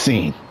blood on the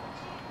scene.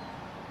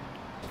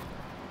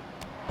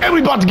 And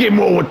we about to get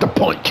more with the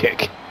point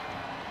kick.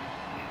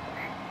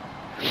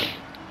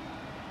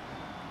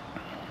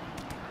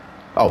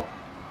 Oh.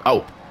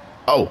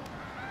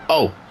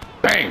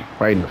 Bang.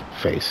 Right in the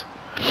face.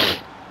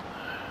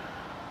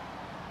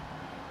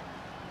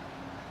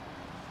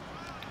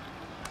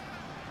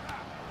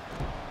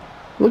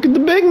 Look at the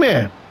big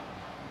man.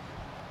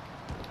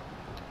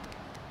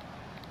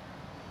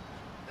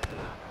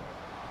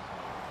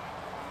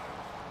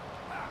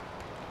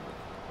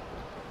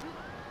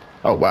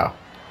 Oh, wow.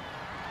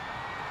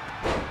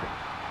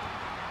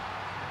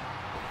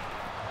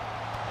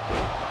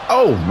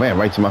 Oh, man,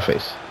 right to my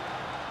face.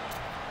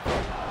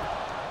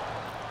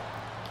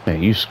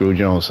 Man, you screwed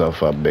your own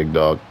self up, big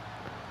dog.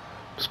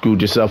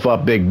 Screwed yourself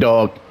up, big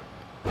dog.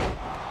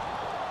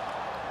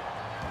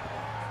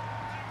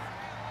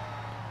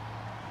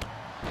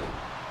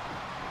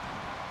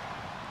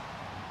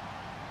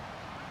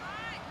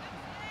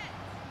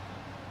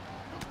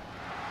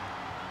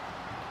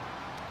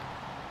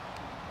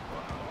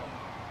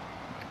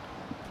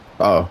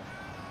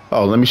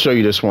 Oh, let me show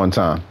you this one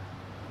time.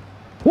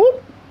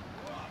 Whoop!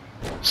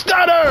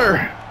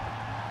 Stutter!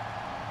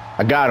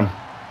 I got him.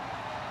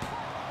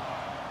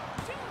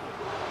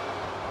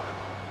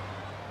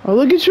 Oh,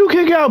 look at you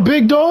kick out,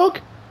 big dog.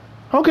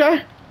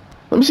 Okay.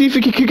 Let me see if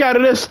you can kick out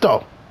of this,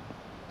 though.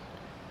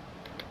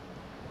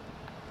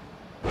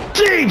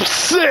 Deep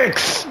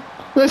 6!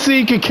 Let's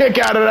see if you can kick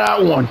out of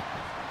that one.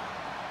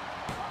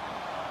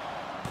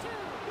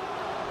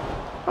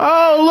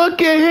 Oh,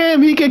 look at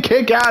him. He can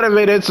kick out of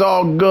it. It's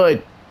all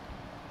good.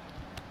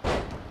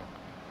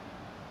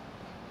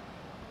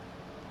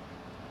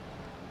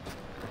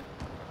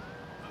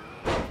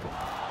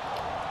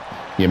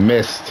 You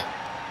missed.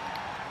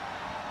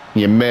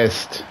 You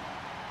missed.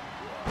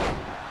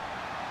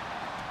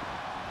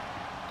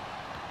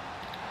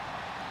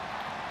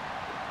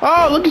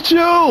 Oh, look at you.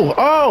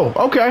 Oh,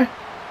 okay.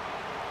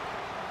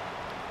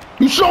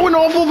 You showing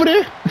off over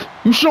there?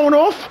 You showing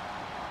off?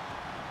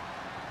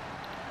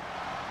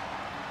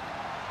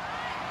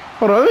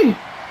 Hold on,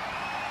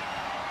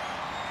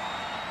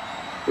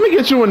 let me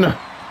get you in the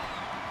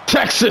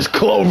Texas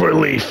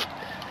Cloverleaf.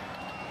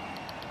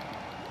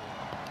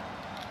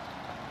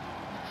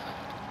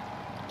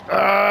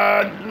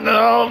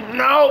 No,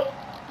 no.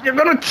 You're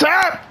gonna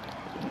tap.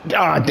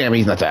 Ah, damn,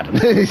 he's not tapping.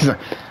 He's not.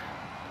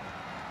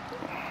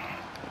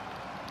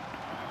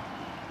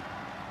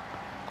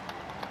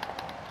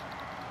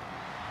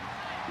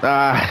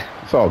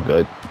 It's all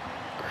good.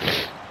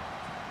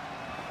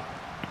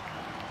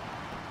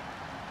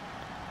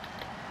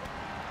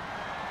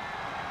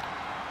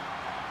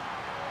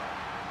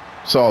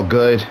 It's all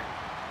good.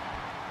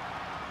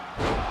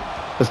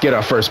 Let's get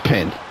our first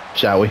pin,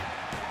 shall we?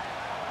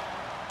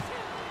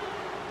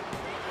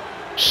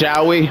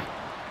 Shall we?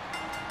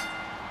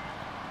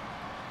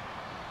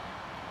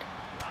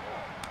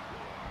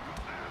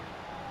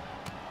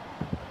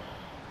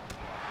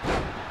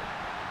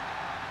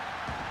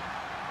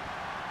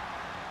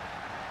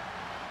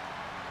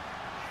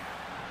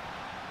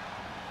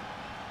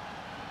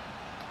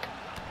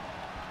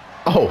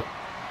 Oh,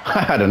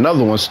 I had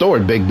another one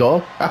stored, big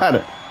dog. I had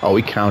it. Oh,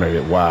 he countered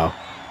it. Wow.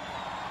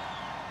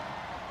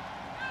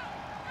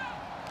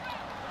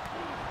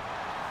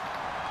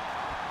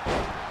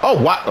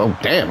 Oh, wow. Oh,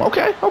 damn.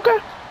 Okay, okay.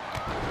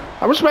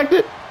 I respect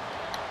it.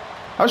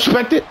 I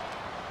respect it.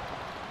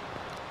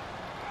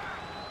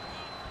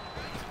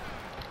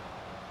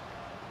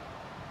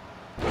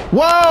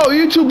 Whoa,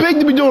 you too big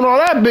to be doing all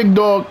that, big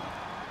dog.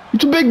 You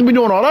too big to be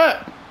doing all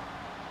that.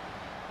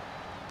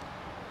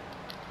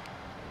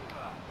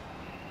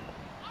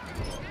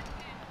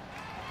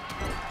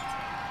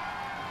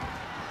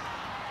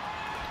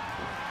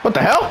 What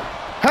the hell?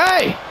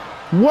 Hey!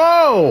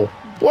 Whoa!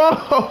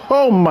 Whoa!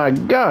 Oh my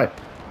God!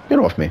 Get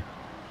off me!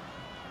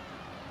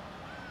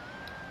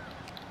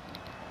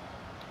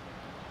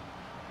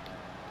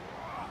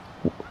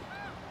 Who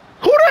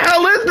the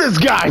hell is this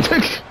guy?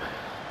 This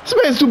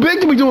man's too big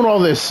to be doing all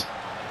this.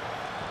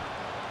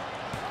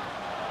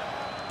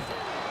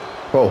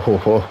 Oh,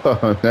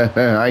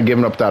 I ain't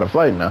giving up without a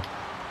fight now.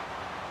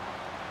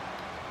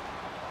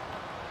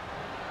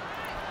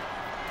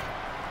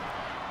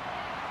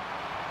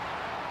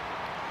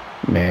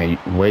 Man,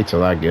 wait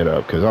till I get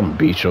up, because I'm going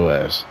to beat your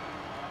ass.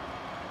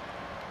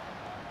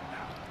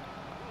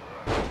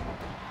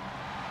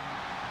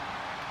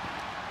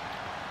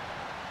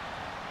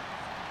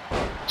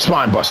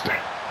 Spine buster.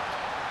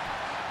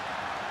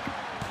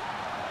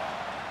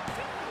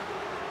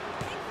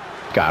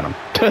 Got him.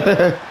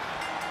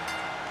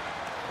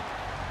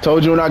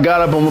 Told you when I got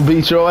up, I'm going to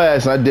beat your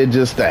ass. I did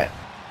just that.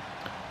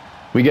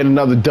 We get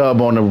another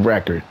dub on the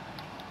record.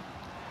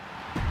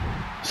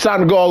 It's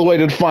time to go all the way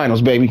to the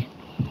finals, baby.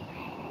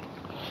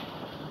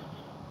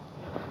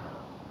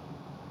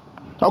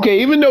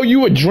 Okay, even though you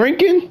were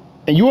drinking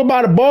and you were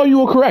by the ball, you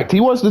were correct. He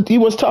was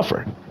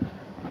tougher.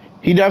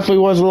 He definitely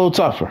was a little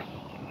tougher.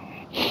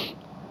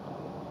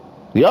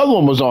 The other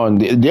one was on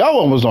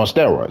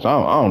steroids.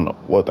 I don't know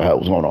what the hell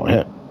was going on with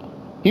him.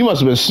 He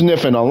must have been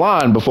sniffing a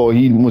line before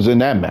he was in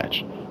that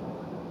match.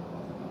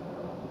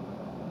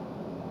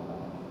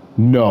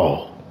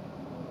 No.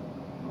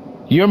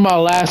 You're my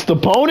last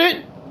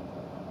opponent?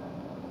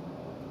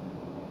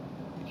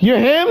 You're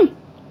him?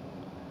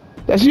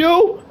 That's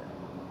you?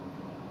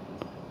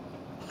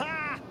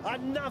 Ha!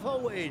 Another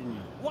win!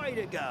 Way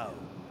to go!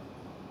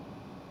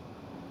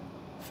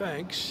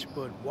 Thanks,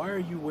 but why are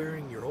you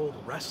wearing your old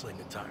wrestling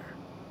attire?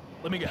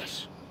 Let me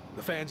guess.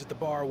 The fans at the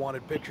bar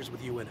wanted pictures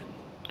with you in it.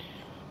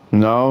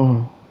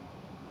 No.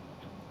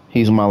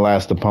 He's my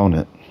last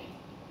opponent.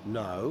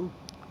 No,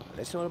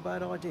 that's not a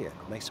bad idea.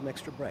 Make some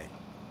extra bread.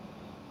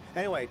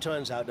 Anyway, it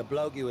turns out the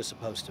bloke you were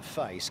supposed to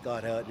face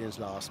got hurt in his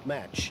last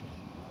match.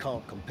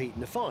 Can't compete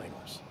in the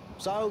finals.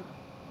 So,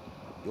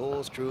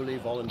 yours truly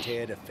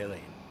volunteered to fill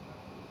in.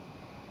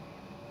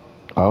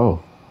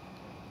 Oh.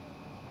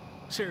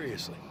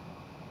 Seriously.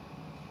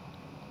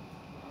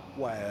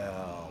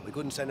 Well, we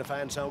couldn't send the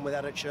fans home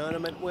without a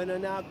tournament winner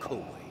now, could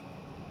we?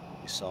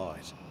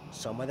 Besides,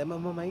 some of them are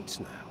my mates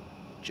now.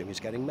 Jimmy's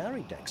getting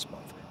married next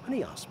month, and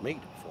he asked me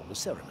to perform the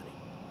ceremony.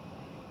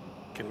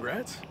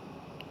 Congrats.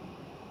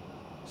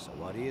 So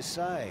what do you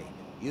say?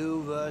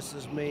 You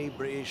versus me,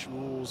 British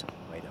rules.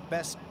 May the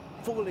best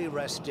fully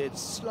rested,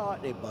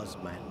 slightly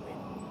buzzed man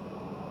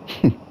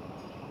win.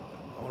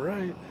 All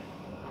right.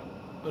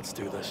 Let's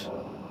do this.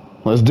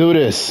 Let's do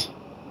this.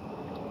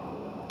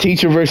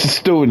 Teacher versus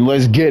student.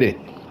 Let's get it.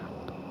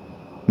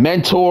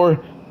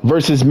 Mentor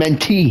versus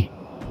mentee.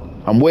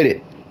 I'm with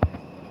it.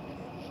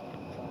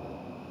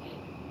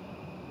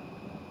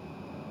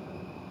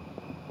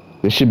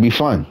 This should be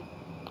fun.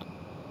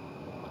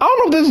 I don't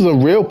know if this is a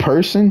real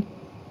person.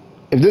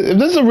 If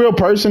this is a real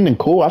person, then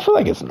cool. I feel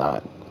like it's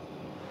not.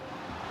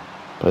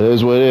 But it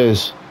is what it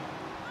is.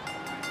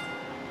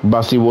 I'm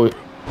about to see what...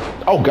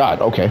 Oh,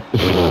 God. Okay.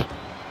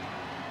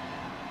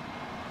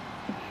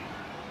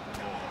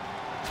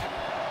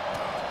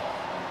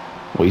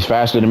 Well, he's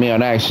faster than me on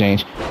that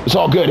exchange. It's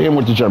all good. Hit him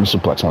with the German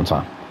suplex one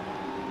time.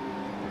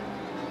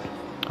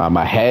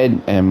 My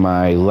head and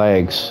my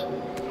legs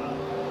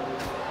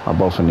are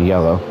both in the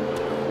yellow.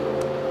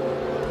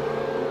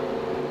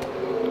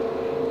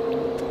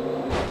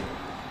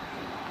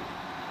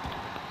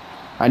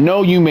 I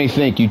know you may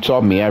think you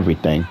taught me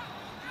everything,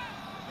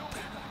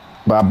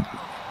 but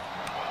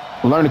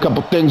I learned a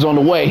couple things on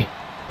the way.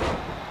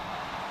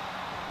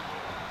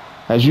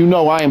 As you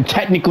know, I am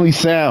technically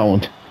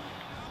sound.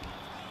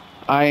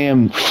 I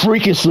am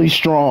freakishly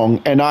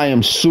strong, and I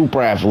am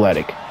super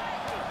athletic.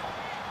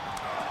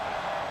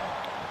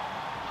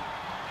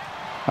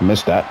 I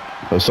missed that,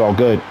 but it's all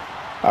good.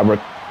 I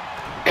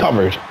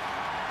recovered.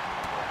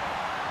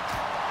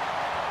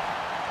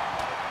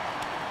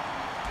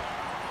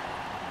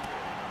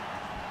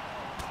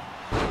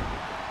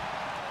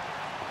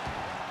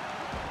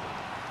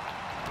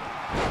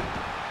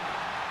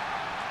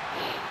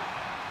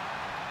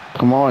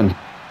 Come on.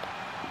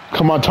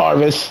 Come on,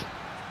 Tarvis.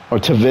 Or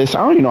Tavis. I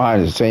don't even know how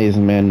to say his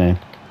man name.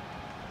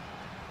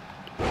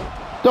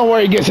 Don't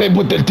worry, he gets hit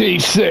with the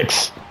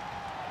D6.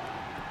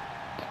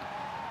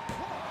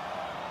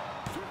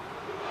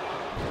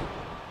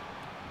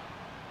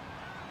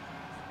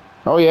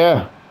 Oh,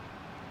 yeah.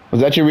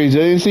 Was that your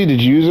resiliency? Did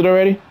you use it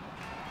already?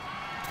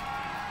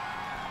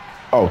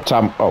 Oh,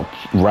 top. Oh,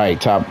 right.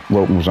 Top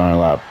rope moves aren't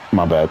allowed.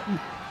 My bad.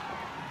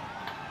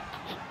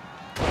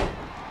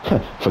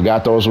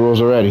 Forgot those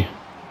rules already.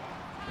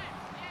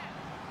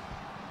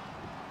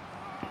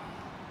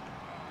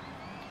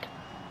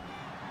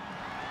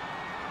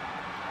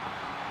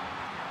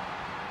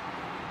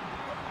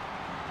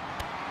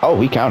 Oh,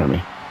 he countered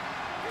me.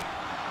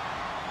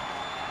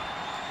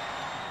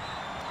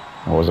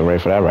 I wasn't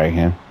ready for that right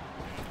hand.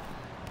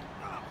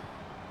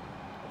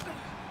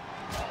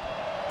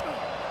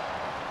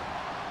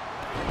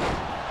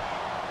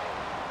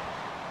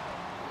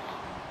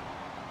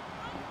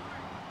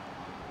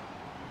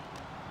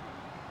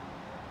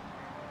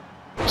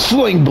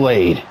 Sling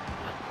blade.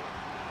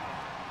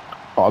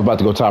 Oh, I was about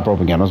to go top rope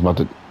again. I was about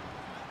to.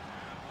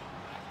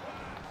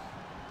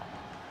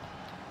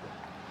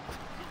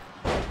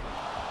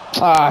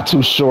 Ah,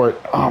 too short.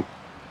 I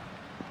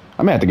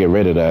may have to get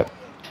rid of that.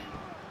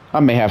 I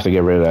may have to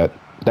get rid of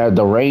that.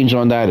 The range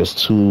on that is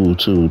too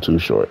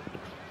short.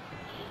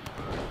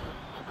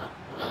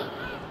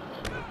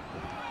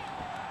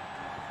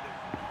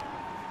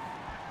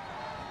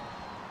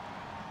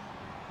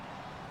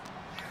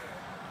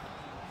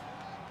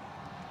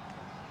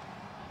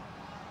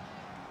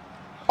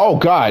 Oh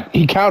God,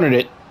 he countered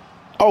it.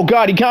 Oh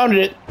God, he countered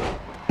it.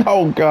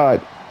 Oh God.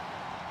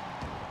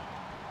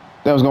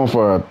 That was going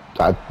for a.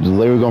 I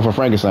literally going for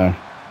Frankenstein.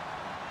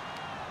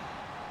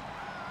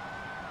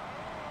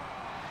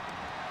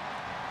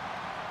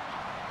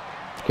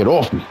 Get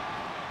off me.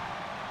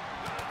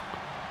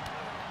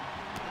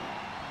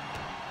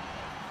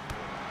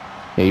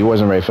 Yeah, he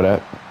wasn't ready for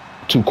that.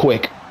 Too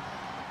quick.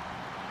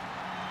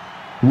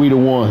 We the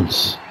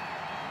ones.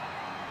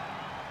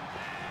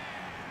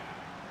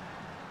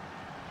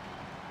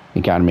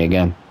 He counted me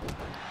again.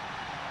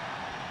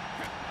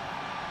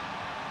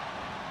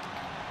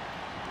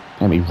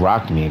 And he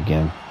rocked me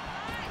again.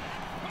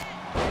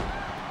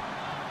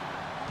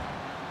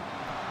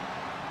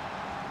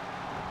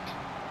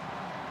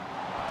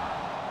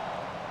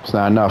 It's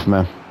not enough,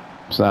 man.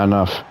 It's not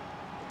enough.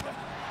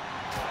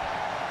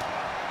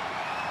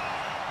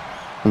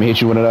 Let me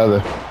hit you with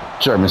another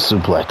German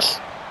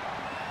suplex.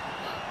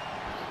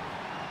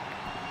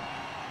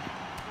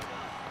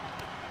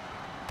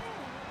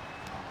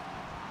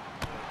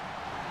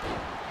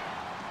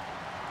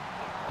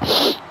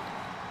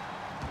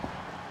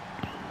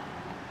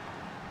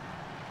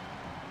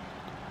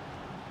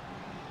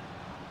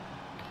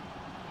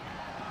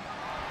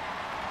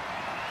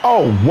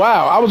 Oh,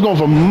 wow. I was going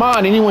for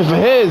mine and he went for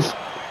his.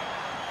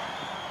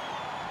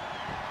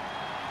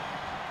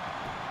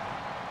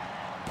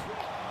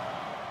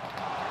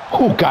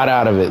 Who got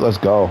out of it? Let's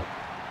go.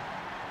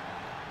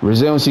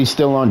 Resiliency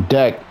still on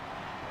deck.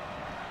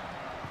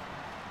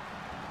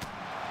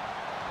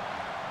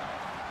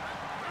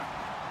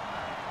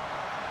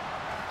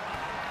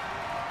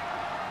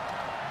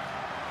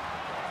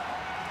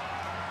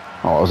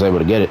 Oh, I was able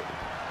to get it.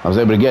 I was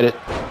able to get it.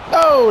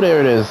 Oh, there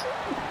it is.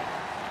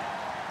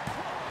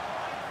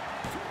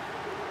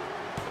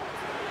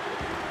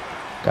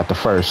 Got the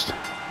first.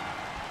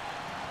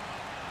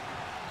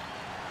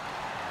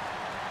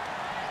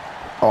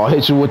 Oh, I'll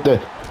hit you with the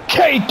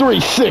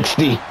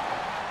K360.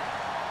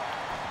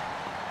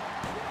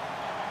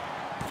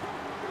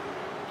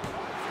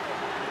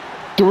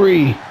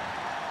 Three,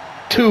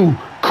 two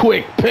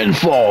quick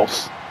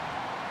pinfalls.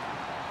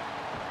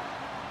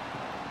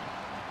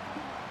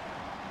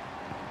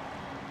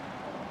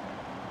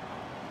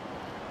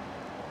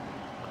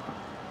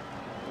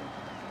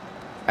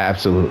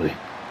 Absolutely.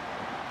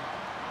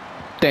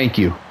 Thank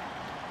you.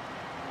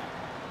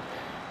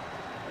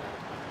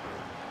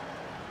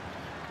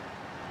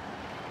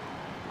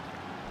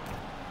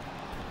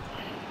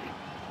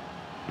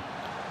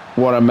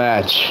 What a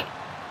match.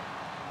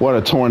 What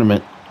a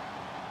tournament.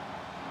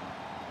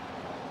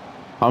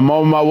 I'm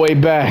on my way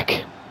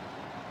back.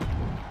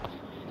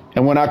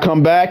 And when I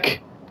come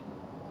back,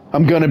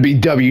 I'm gonna be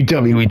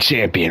WWE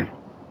champion.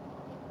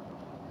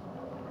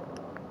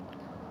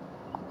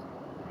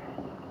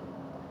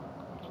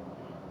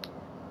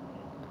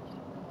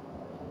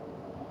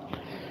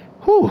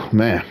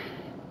 man.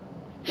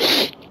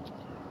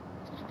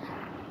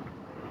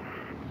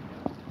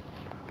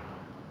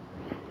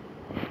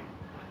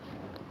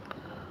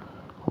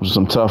 Those are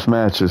some tough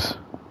matches.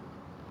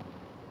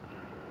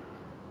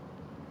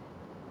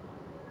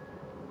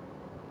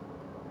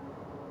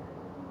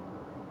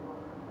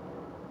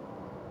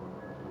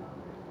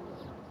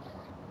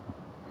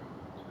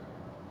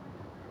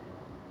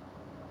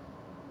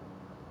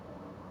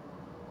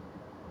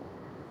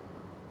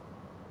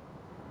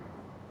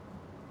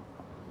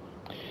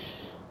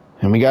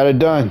 And we got it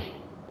done.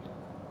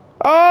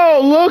 Oh,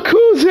 look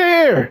who's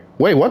here.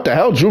 Wait, what the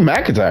hell? Drew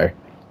McIntyre.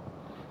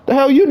 The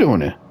hell you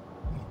doing there?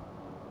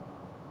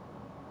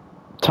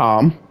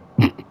 Tom.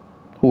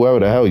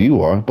 Whoever the hell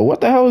you are. But what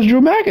the hell is Drew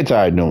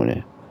McIntyre doing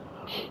there?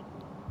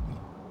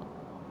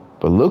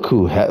 But look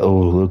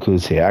look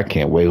who's here. I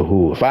can't wait.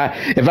 Who? If I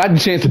had the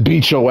chance to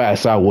beat your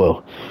ass, I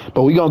will.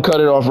 But we're going to cut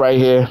it off right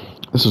here.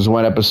 This was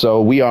one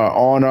episode. We are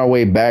on our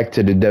way back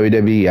to the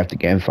WWE after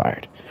getting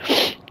fired.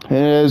 It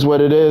is what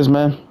it is,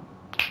 man.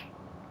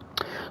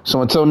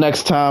 So until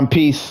next time,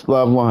 peace,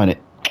 love, 100.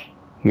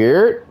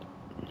 Here.